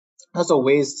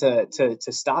ways to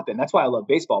stop it. And that's why I love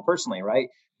baseball personally, right?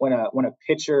 When a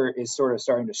pitcher is sort of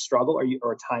starting to struggle,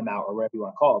 or a timeout, or whatever you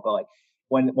want to call it, but like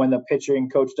when the pitching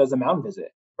coach does a mound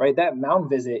visit, right? That mound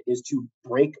visit is to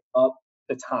break up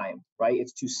the time, right?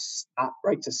 It's to stop,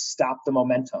 right? To stop the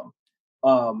momentum.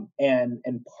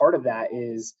 And part of that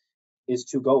is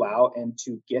to go out and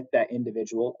to get that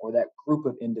individual or that group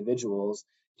of individuals,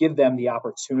 give them the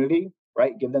opportunity,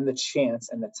 right? Give them the chance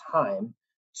and the time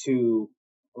to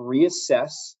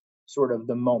reassess sort of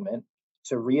the moment,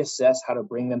 to reassess how to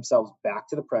bring themselves back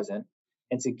to the present,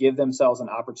 and to give themselves an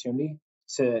opportunity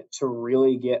to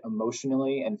really get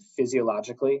emotionally and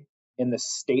physiologically in the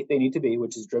state they need to be,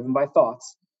 which is driven by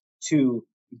thoughts, to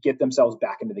get themselves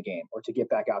back into the game or to get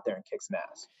back out there and kick some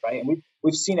ass, right? And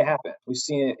we've seen it happen. We've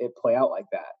seen it play out like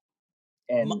that,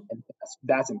 and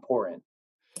that's important.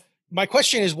 My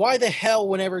question is, why the hell,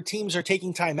 whenever teams are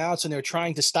taking timeouts and they're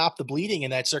trying to stop the bleeding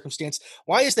in that circumstance,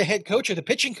 why is the head coach or the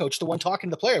pitching coach the one talking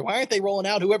to the player? Why aren't they rolling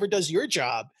out whoever does your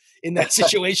job in that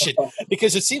situation?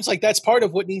 Because it seems like that's part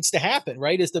of what needs to happen,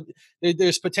 right? Is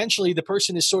there's potentially the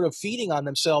person is sort of feeding on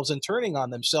themselves and turning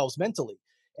on themselves mentally.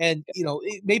 And,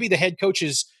 maybe the head coach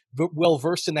is well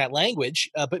versed in that language,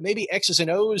 but maybe X's and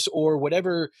O's or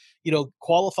whatever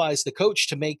qualifies the coach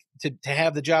to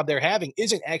have the job they're having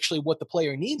isn't actually what the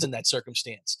player needs in that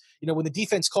circumstance. When the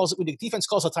defense calls a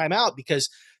timeout because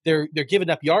they're giving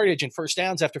up yardage and first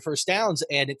downs after first downs,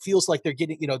 and it feels like they're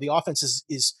getting the offense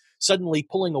is suddenly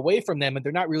pulling away from them, and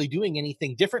they're not really doing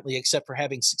anything differently except for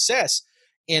having success.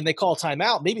 And they call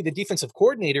timeout, maybe the defensive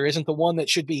coordinator isn't the one that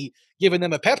should be giving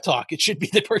them a pep talk. It should be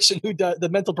the person who does the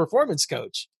mental performance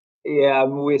coach. Yeah,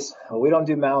 we don't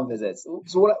do mound visits.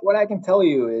 So what I can tell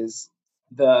you is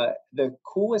the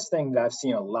coolest thing that I've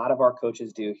seen a lot of our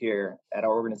coaches do here at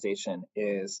our organization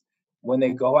is when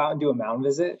they go out and do a mound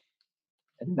visit,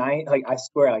 I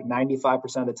swear, like 95%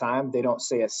 of the time, they don't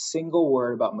say a single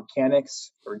word about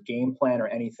mechanics or game plan or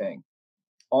anything.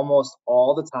 Almost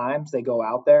all the times they go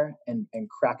out there and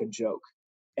crack a joke.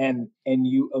 And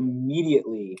you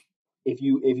immediately, if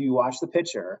you watch the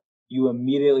pitcher, you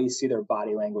immediately see their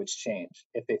body language change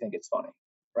if they think it's funny,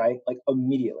 right? Like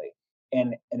immediately.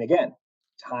 And again,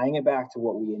 tying it back to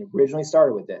what we originally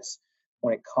started with this,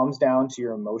 when it comes down to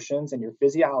your emotions and your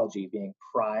physiology being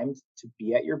primed to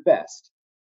be at your best,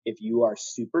 if you are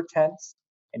super tense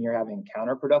and you're having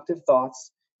counterproductive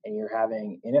thoughts and you're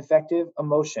having ineffective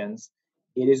emotions,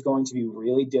 it is going to be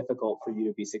really difficult for you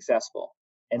to be successful.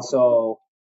 And so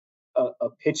a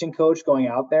pitching coach going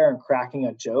out there and cracking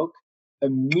a joke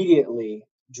immediately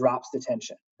drops the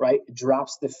tension, right? It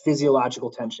drops the physiological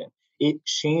tension. It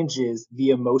changes the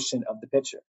emotion of the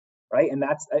pitcher, right? And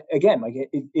that's, again, like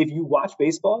if you watch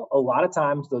baseball, a lot of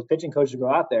times those pitching coaches go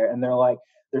out there and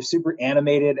they're super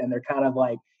animated and they're kind of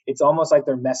like, it's almost like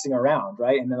they're messing around,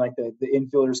 right? And then like the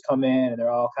infielders come in and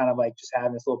they're all kind of like just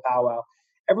having this little powwow.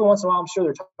 Every once in a while, I'm sure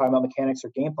they're talking about mechanics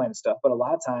or game plan and stuff, but a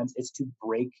lot of times it's to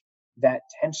break that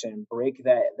tension, break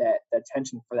that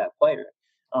tension for that player.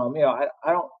 I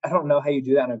don't know how you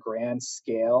do that on a grand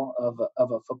scale of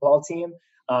a football team.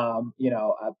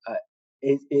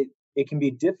 It can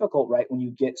be difficult, right, when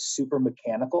you get super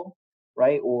mechanical,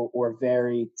 right, or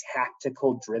very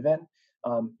tactical driven,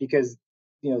 because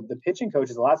the pitching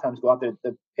coaches a lot of times go out there.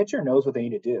 The pitcher knows what they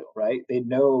need to do, right? They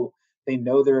know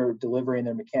their delivery and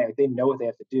their mechanic. They know what they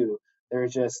have to do. They're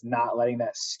just not letting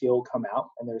that skill come out,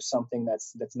 and there's something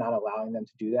that's not allowing them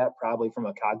to do that, probably from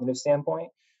a cognitive standpoint.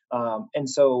 And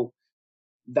so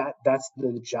that's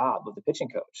the job of the pitching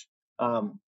coach.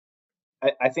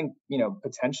 I think,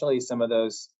 potentially some of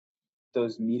those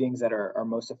meetings that are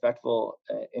most effective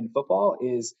in football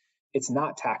is it's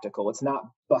not tactical. It's not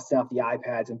busting out the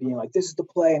iPads and being like, this is the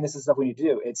play and this is stuff we need to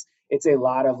do. It's a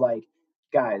lot of like,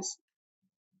 guys,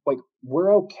 like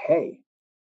we're okay,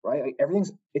 right? Like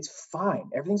it's fine.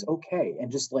 Everything's okay.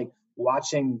 And just like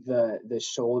watching the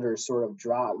shoulders sort of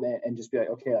drop and just be like,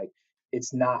 okay, like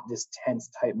it's not this tense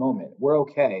type moment. We're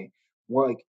okay.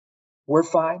 We're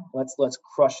fine. Let's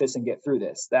crush this and get through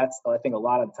this. That's, I think, a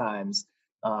lot of times,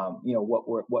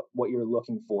 what you're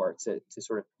looking for to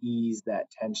sort of ease that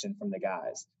tension from the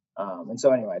guys. And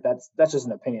so anyway, that's just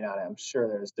an opinion on it. I'm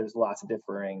sure there's lots of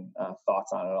differing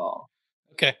thoughts on it all.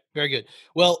 Okay, very good.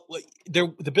 Well,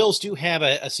 the Bills do have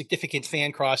a significant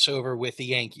fan crossover with the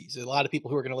Yankees. A lot of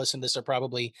people who are going to listen to this are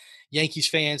probably Yankees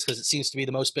fans because it seems to be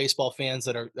the most baseball fans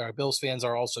that are Bills fans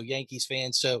are also Yankees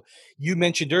fans. So you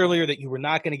mentioned earlier that you were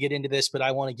not going to get into this, but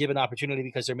I want to give an opportunity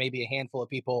because there may be a handful of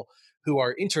people who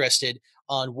are interested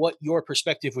on what your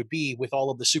perspective would be with all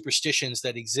of the superstitions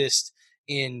that exist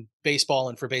in baseball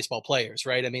and for baseball players,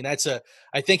 right? I mean, I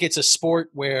think it's a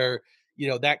sport where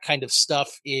that kind of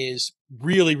stuff is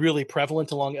really, really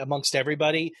prevalent amongst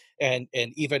everybody. And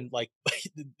even like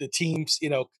the teams,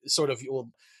 sort of will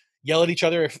yell at each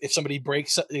other if somebody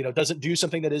breaks, doesn't do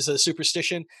something that is a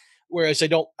superstition. Whereas I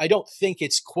don't think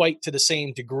it's quite to the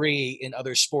same degree in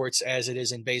other sports as it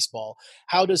is in baseball.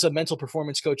 How does a mental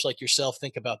performance coach like yourself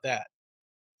think about that?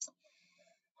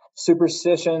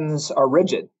 Superstitions are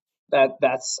rigid.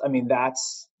 That's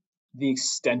the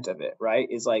extent of it, right?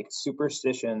 Is like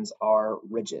superstitions are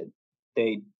rigid.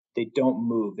 They don't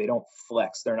move, they don't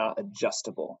flex, they're not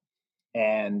adjustable.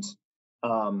 And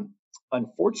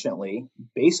unfortunately,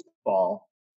 baseball,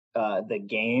 the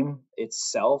game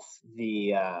itself,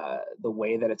 the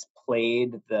way that it's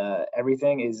played, the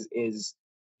everything is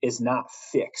not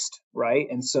fixed, right?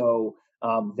 And so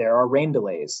there are rain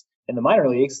delays. In the minor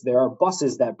leagues, there are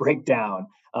buses that break down.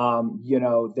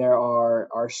 There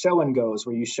are show and goes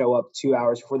where you show up 2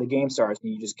 hours before the game starts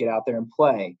and you just get out there and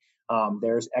play.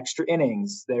 There's extra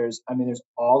innings. There's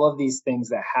all of these things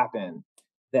that happen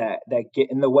that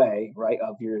get in the way, right,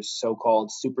 of your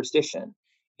so-called superstition.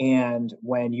 And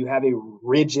when you have a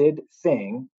rigid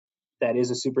thing that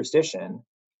is a superstition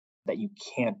that you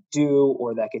can't do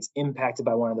or that gets impacted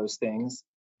by one of those things,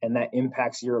 and that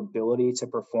impacts your ability to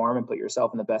perform and put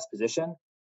yourself in the best position,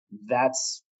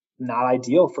 that's not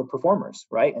ideal for performers,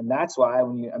 right? And that's why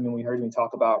we heard me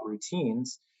talk about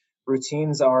routines.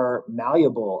 Routines are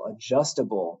malleable,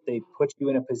 adjustable. They put you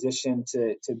in a position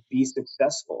to be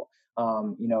successful.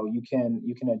 You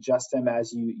can adjust them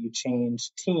as you change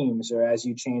teams or as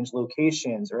you change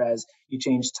locations or as you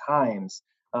change times.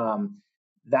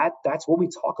 That's what we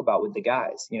talk about with the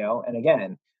guys, And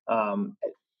again,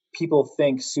 people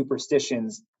think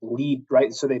superstitions lead,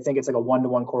 right? So they think it's like a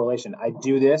one-to-one correlation. I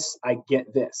do this, I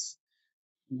get this.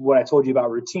 What I told you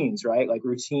about routines, right? Like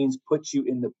routines put you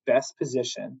in the best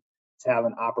position to have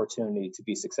an opportunity to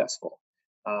be successful.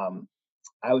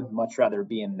 I would much rather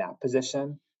be in that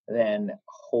position than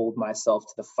hold myself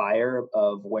to the fire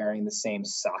of wearing the same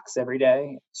socks every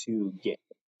day to get.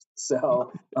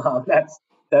 So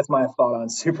that's my thought on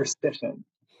superstition.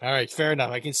 All right, fair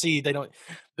enough. I can see the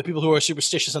people who are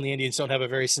superstitious on the Indians don't have a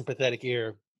very sympathetic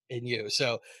ear in you.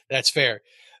 So that's fair.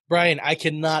 Brian, I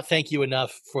cannot thank you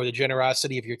enough for the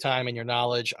generosity of your time and your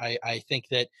knowledge. I think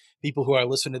that people who are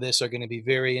listening to this are going to be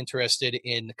very interested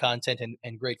in the content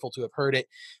and grateful to have heard it.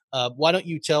 Why don't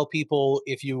you tell people,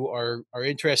 if you are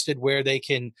interested, where they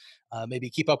can maybe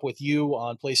keep up with you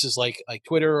on places like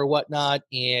Twitter or whatnot,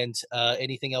 and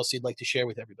anything else you'd like to share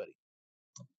with everybody?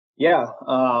 Yeah.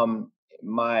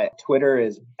 My Twitter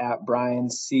is at Brian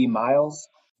C. Miles.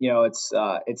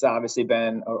 It's obviously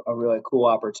been a really cool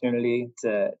opportunity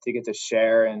to get to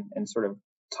share and sort of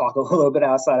talk a little bit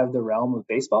outside of the realm of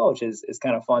baseball, which is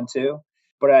kind of fun too.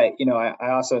 But I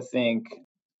also think,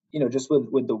 just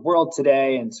with the world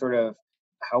today and sort of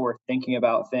how we're thinking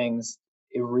about things,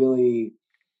 it really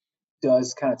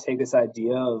does kind of take this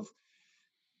idea of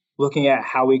looking at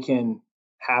how we can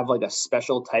have like a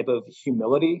special type of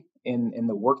humility in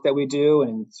the work that we do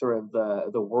and sort of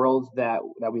the world that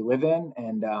we live in,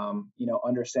 and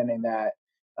understanding that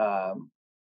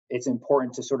it's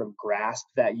important to sort of grasp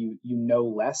that you know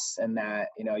less, and that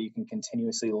you can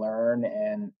continuously learn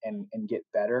and get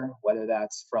better, whether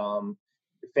that's from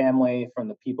your family, from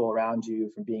the people around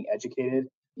you, from being educated.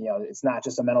 It's not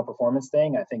just a mental performance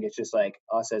thing. I think it's just like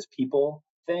us as people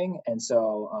thing. And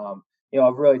so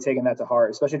I've really taken that to heart,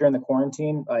 especially during the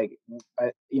quarantine. Like,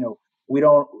 we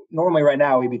don't normally right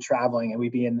now we'd be traveling and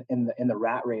we'd be in the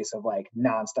rat race of like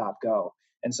nonstop go.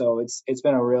 And so it's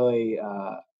been a really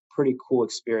pretty cool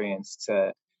experience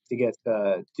to get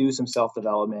to do some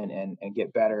self-development and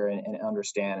get better and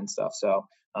understand and stuff. So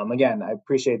again, I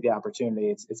appreciate the opportunity.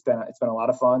 It's been a lot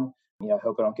of fun. I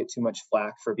hope I don't get too much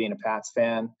flack for being a Pats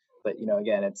fan, but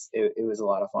again, it was a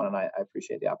lot of fun, and I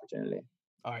appreciate the opportunity.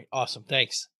 All right. Awesome.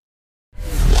 Thanks.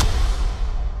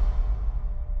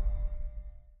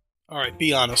 All right.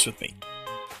 Be honest with me.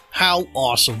 How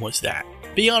awesome was that?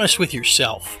 Be honest with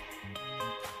yourself.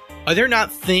 Are there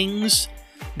not things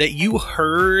that you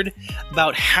heard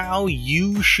about how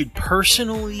you should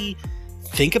personally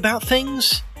think about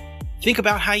things? Think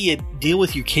about how you deal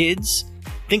with your kids.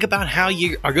 Think about how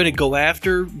you are going to go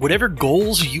after whatever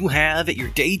goals you have at your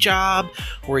day job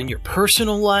or in your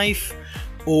personal life,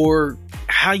 or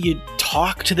how you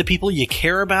talk to the people you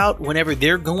care about whenever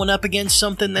they're going up against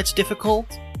something that's difficult.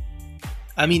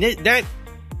 I mean,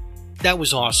 that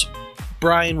was awesome.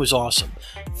 Brian was awesome.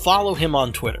 Follow him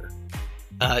on Twitter.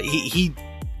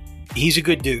 He's a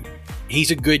good dude.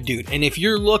 He's a good dude. And if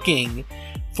you're looking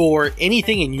for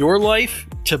anything in your life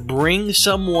to bring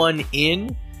someone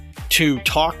in to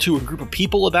talk to a group of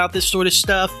people about this sort of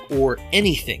stuff or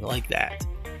anything like that,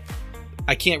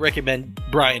 I can't recommend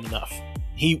Brian enough.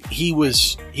 He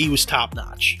was top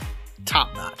notch.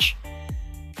 Top notch.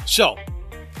 So,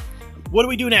 what do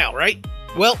we do now, right?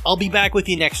 Well, I'll be back with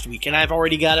you next week, and I've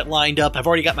already got it lined up. I've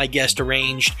already got my guest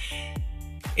arranged,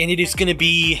 and it is going to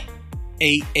be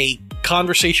a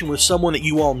conversation with someone that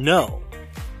you all know.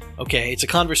 Okay, it's a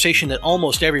conversation that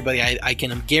almost everybody, I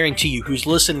can guarantee you, who's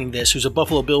listening to this, who's a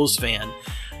Buffalo Bills fan,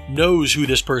 knows who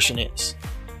this person is.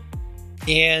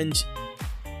 And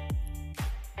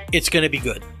it's going to be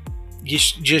good.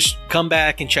 Just come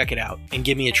back and check it out and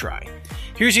give me a try.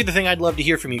 Here's the other thing I'd love to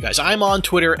hear from you guys. I'm on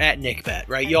Twitter at NickBat,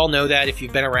 right? You all know that if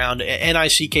you've been around.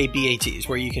 NickBat is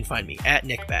where you can find me, at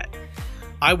NickBat.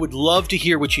 I would love to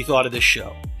hear what you thought of this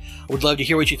show. I would love to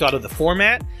hear what you thought of the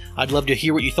format. I'd love to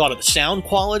hear what you thought of the sound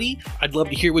quality. I'd love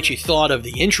to hear what you thought of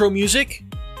the intro music.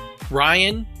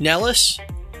 Ryan Nellis,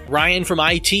 Ryan from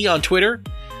IT on Twitter.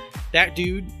 That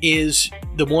dude is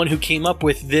the one who came up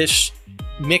with this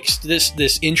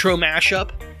intro mashup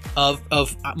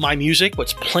of my music,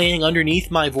 what's playing underneath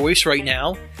my voice right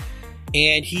now.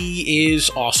 And he is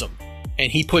awesome.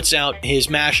 And he puts out his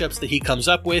mashups that he comes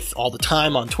up with all the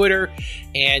time on Twitter,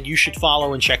 and you should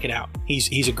follow and check it out.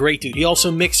 He's a great dude. He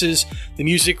also mixes the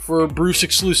music for Bruce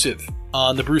Exclusive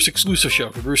on the Bruce Exclusive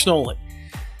show for Bruce Nolan.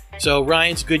 So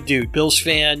Ryan's a good dude. Bills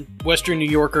fan, Western New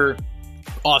Yorker,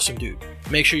 awesome dude.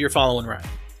 Make sure you're following Ryan.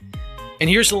 And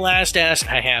here's the last ask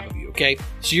I have of you, okay?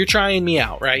 So you're trying me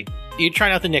out, right? You're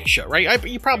trying out the Nick show, right?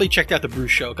 You probably checked out the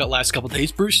Bruce show the last couple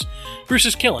days. Bruce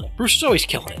is killing it. Bruce is always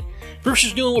killing it. Bruce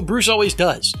is doing what Bruce always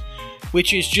does,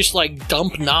 which is just like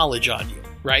dump knowledge on you,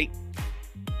 right?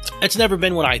 It's never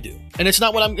been what I do, and it's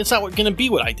not going to be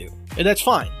what I do, and that's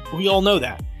fine. We all know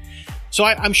that. So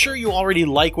I'm sure you already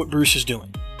like what Bruce is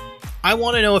doing. I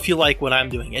want to know if you like what I'm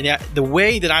doing, and the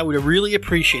way that I would really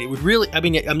appreciate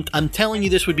it I'm telling you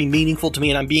this would be meaningful to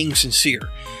me, and I'm being sincere.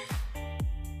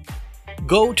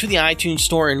 Go to the iTunes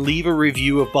store and leave a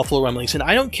review of Buffalo Rumblings, and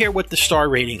I don't care what the star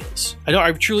rating is.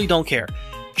 I truly don't care.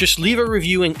 Just leave a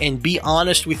review and be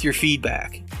honest with your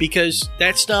feedback, because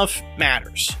that stuff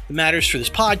matters. It matters for this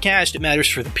podcast, it matters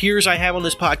for the peers I have on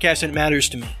this podcast, and it matters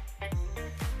to me.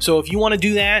 So if you want to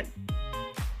do that,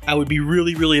 I would be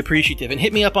really, really appreciative. And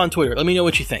hit me up on Twitter. Let me know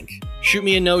what you think. Shoot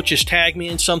me a note, just tag me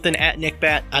in something at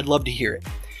NickBat. I'd love to hear it.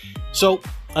 So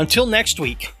until next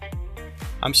week,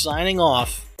 I'm signing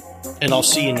off, and I'll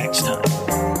see you next time.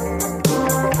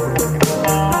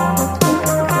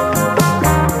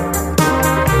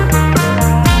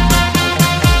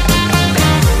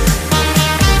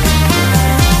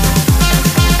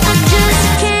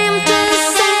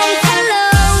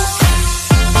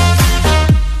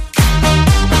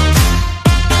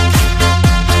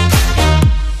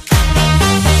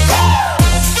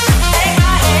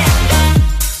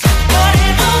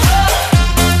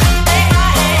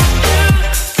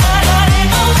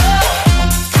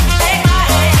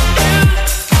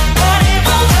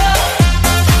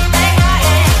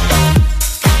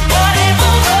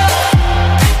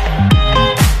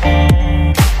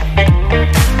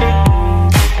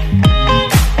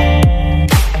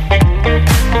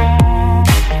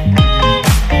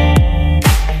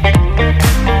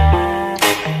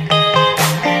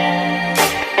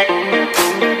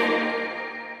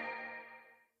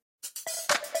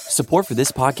 Support for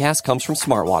this podcast comes from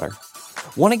Smartwater.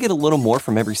 Want to get a little more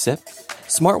from every sip?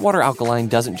 Smartwater Alkaline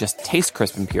doesn't just taste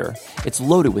crisp and pure, it's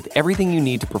loaded with everything you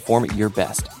need to perform at your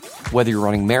best, whether you're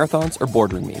running marathons or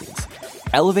boardroom meetings.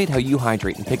 Elevate how you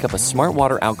hydrate and pick up a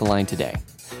Smartwater Alkaline today.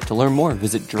 To learn more,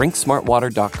 visit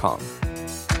drinksmartwater.com.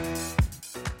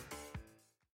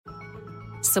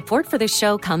 Support for this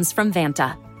show comes from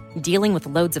Vanta. Dealing with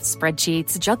loads of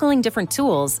spreadsheets, juggling different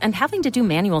tools, and having to do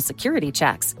manual security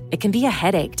checks, it can be a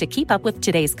headache to keep up with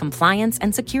today's compliance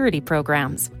and security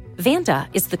programs. Vanta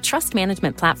is the trust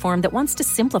management platform that wants to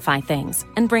simplify things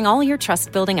and bring all your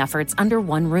trust-building efforts under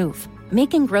one roof,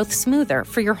 making growth smoother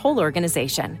for your whole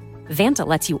organization. Vanta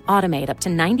lets you automate up to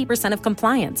 90% of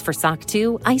compliance for SOC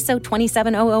 2, ISO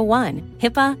 27001,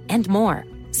 HIPAA, and more.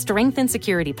 Strengthen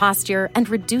security posture and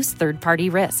reduce third-party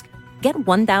risk. Get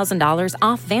 $1,000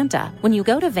 off Vanta when you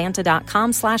go to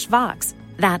vanta.com/Vox.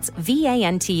 That's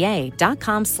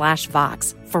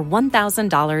VANTA.com/Vox for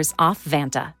 $1,000 off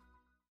Vanta.